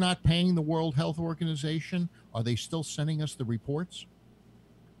 Since we're not paying the World Health Organization, are they still sending us the reports?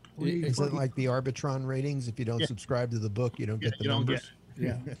 Is it like the Arbitron ratings? If you don't subscribe to the book, you don't get the numbers.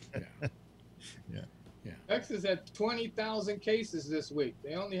 Yeah. Texas had 20,000 cases this week.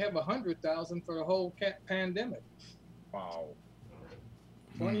 They only have 100,000 for the whole pandemic. Wow.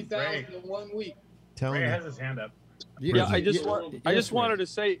 20,000 in 1 week. Ray has his hand up. Yeah, I just wanted to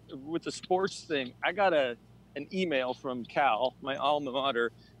say with the sports thing, I got an email from Cal, my alma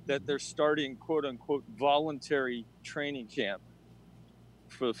mater, that they're starting quote unquote voluntary training camp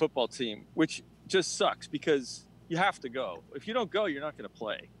for the football team, which just sucks because you have to go. If you don't go, you're not going to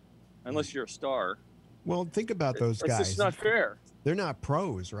play unless you're a star. Well, think about those guys. It's just not fair. They're not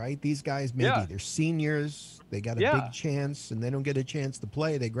pros, right? These guys, maybe they're seniors. They got a big chance, and they don't get a chance to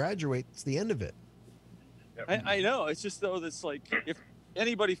play. They graduate. It's the end of it. I know. It's just though that's like if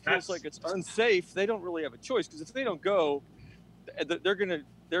anybody feels like it's unsafe, they don't really have a choice because if they don't go, they're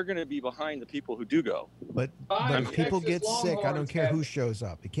gonna be behind the people who do go. But if people get sick, I don't care who shows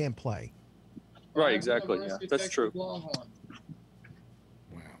up. You can't play. Right. Exactly. Yeah, that's true. Wow.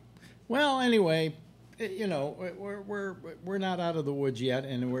 Well, anyway, we're not out of the woods yet,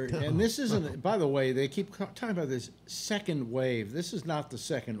 and this isn't. By the way, they keep talking about this second wave. This is not the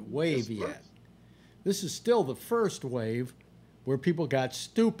second wave yet. This is still the first wave, where people got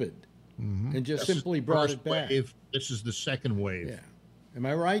stupid and just simply brought it back. This is the second wave. Yeah, am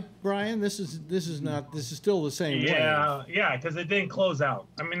I right, Brian? This is still the same wave. Yeah, because it didn't close out.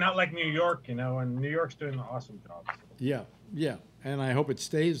 I mean, not like New York, and New York's doing an awesome job. Yeah, and I hope it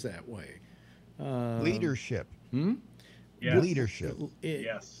stays that way. Leadership. Yes. Leadership.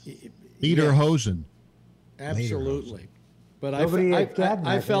 Yes. Lederhosen. Absolutely. But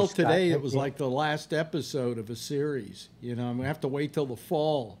I felt today it was like the last episode of a series. I'm going to have to wait till the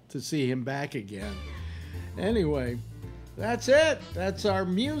fall to see him back again. Anyway, that's it. That's our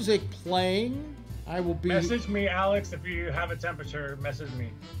music playing. I will be... Message me, Alex, if you have a temperature. Message me.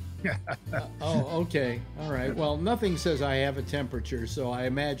 Okay. All right. Well, nothing says I have a temperature, so I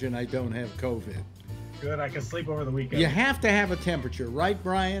imagine I don't have COVID. Good. I can sleep over the weekend. You have to have a temperature, right,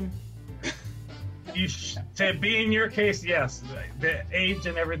 Brian? To be in your case, yes. The age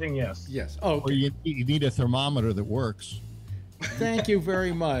and everything, yes. Yes. Oh, Or you need a thermometer that works. Thank you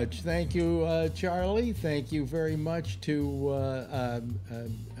very much. Thank you, Charlie. Thank you very much to,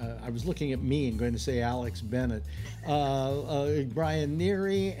 I was looking at me and going to say Alex Bennett, Brian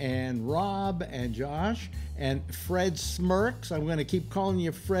Neary and Rob and Josh and Fred Smirks. I'm going to keep calling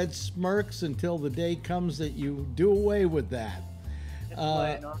you Fred Smirks until the day comes that you do away with that.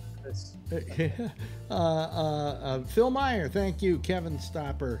 Phil Meyer, thank you. Kevin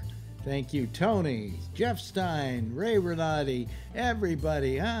Stopper, thank you. Tony, Jeff Stein, Ray Renati,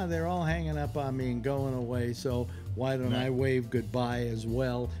 everybody. They're all hanging up on me and going away. So why don't I wave goodbye as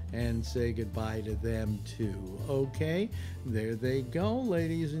well and say goodbye to them too? Okay, there they go,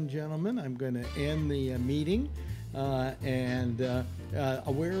 ladies and gentlemen. I'm going to end the meeting, and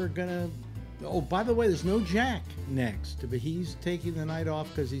we're going to. Oh, by the way, there's no Jack next, but he's taking the night off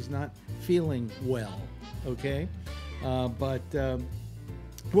because he's not feeling well. Okay, but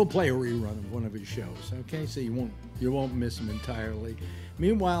we'll play a rerun of one of his shows. Okay, so you won't miss him entirely.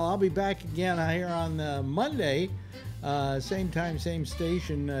 Meanwhile, I'll be back again here on Monday, same time, same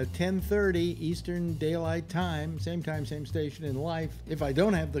station, 10:30 Eastern Daylight Time, same time, same station in life. If I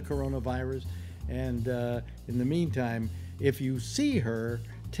don't have the coronavirus, and in the meantime, if you see her,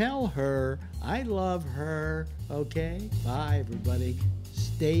 tell her I love her. Okay? Bye, everybody.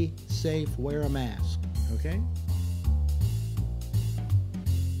 Stay safe. Wear a mask. Okay?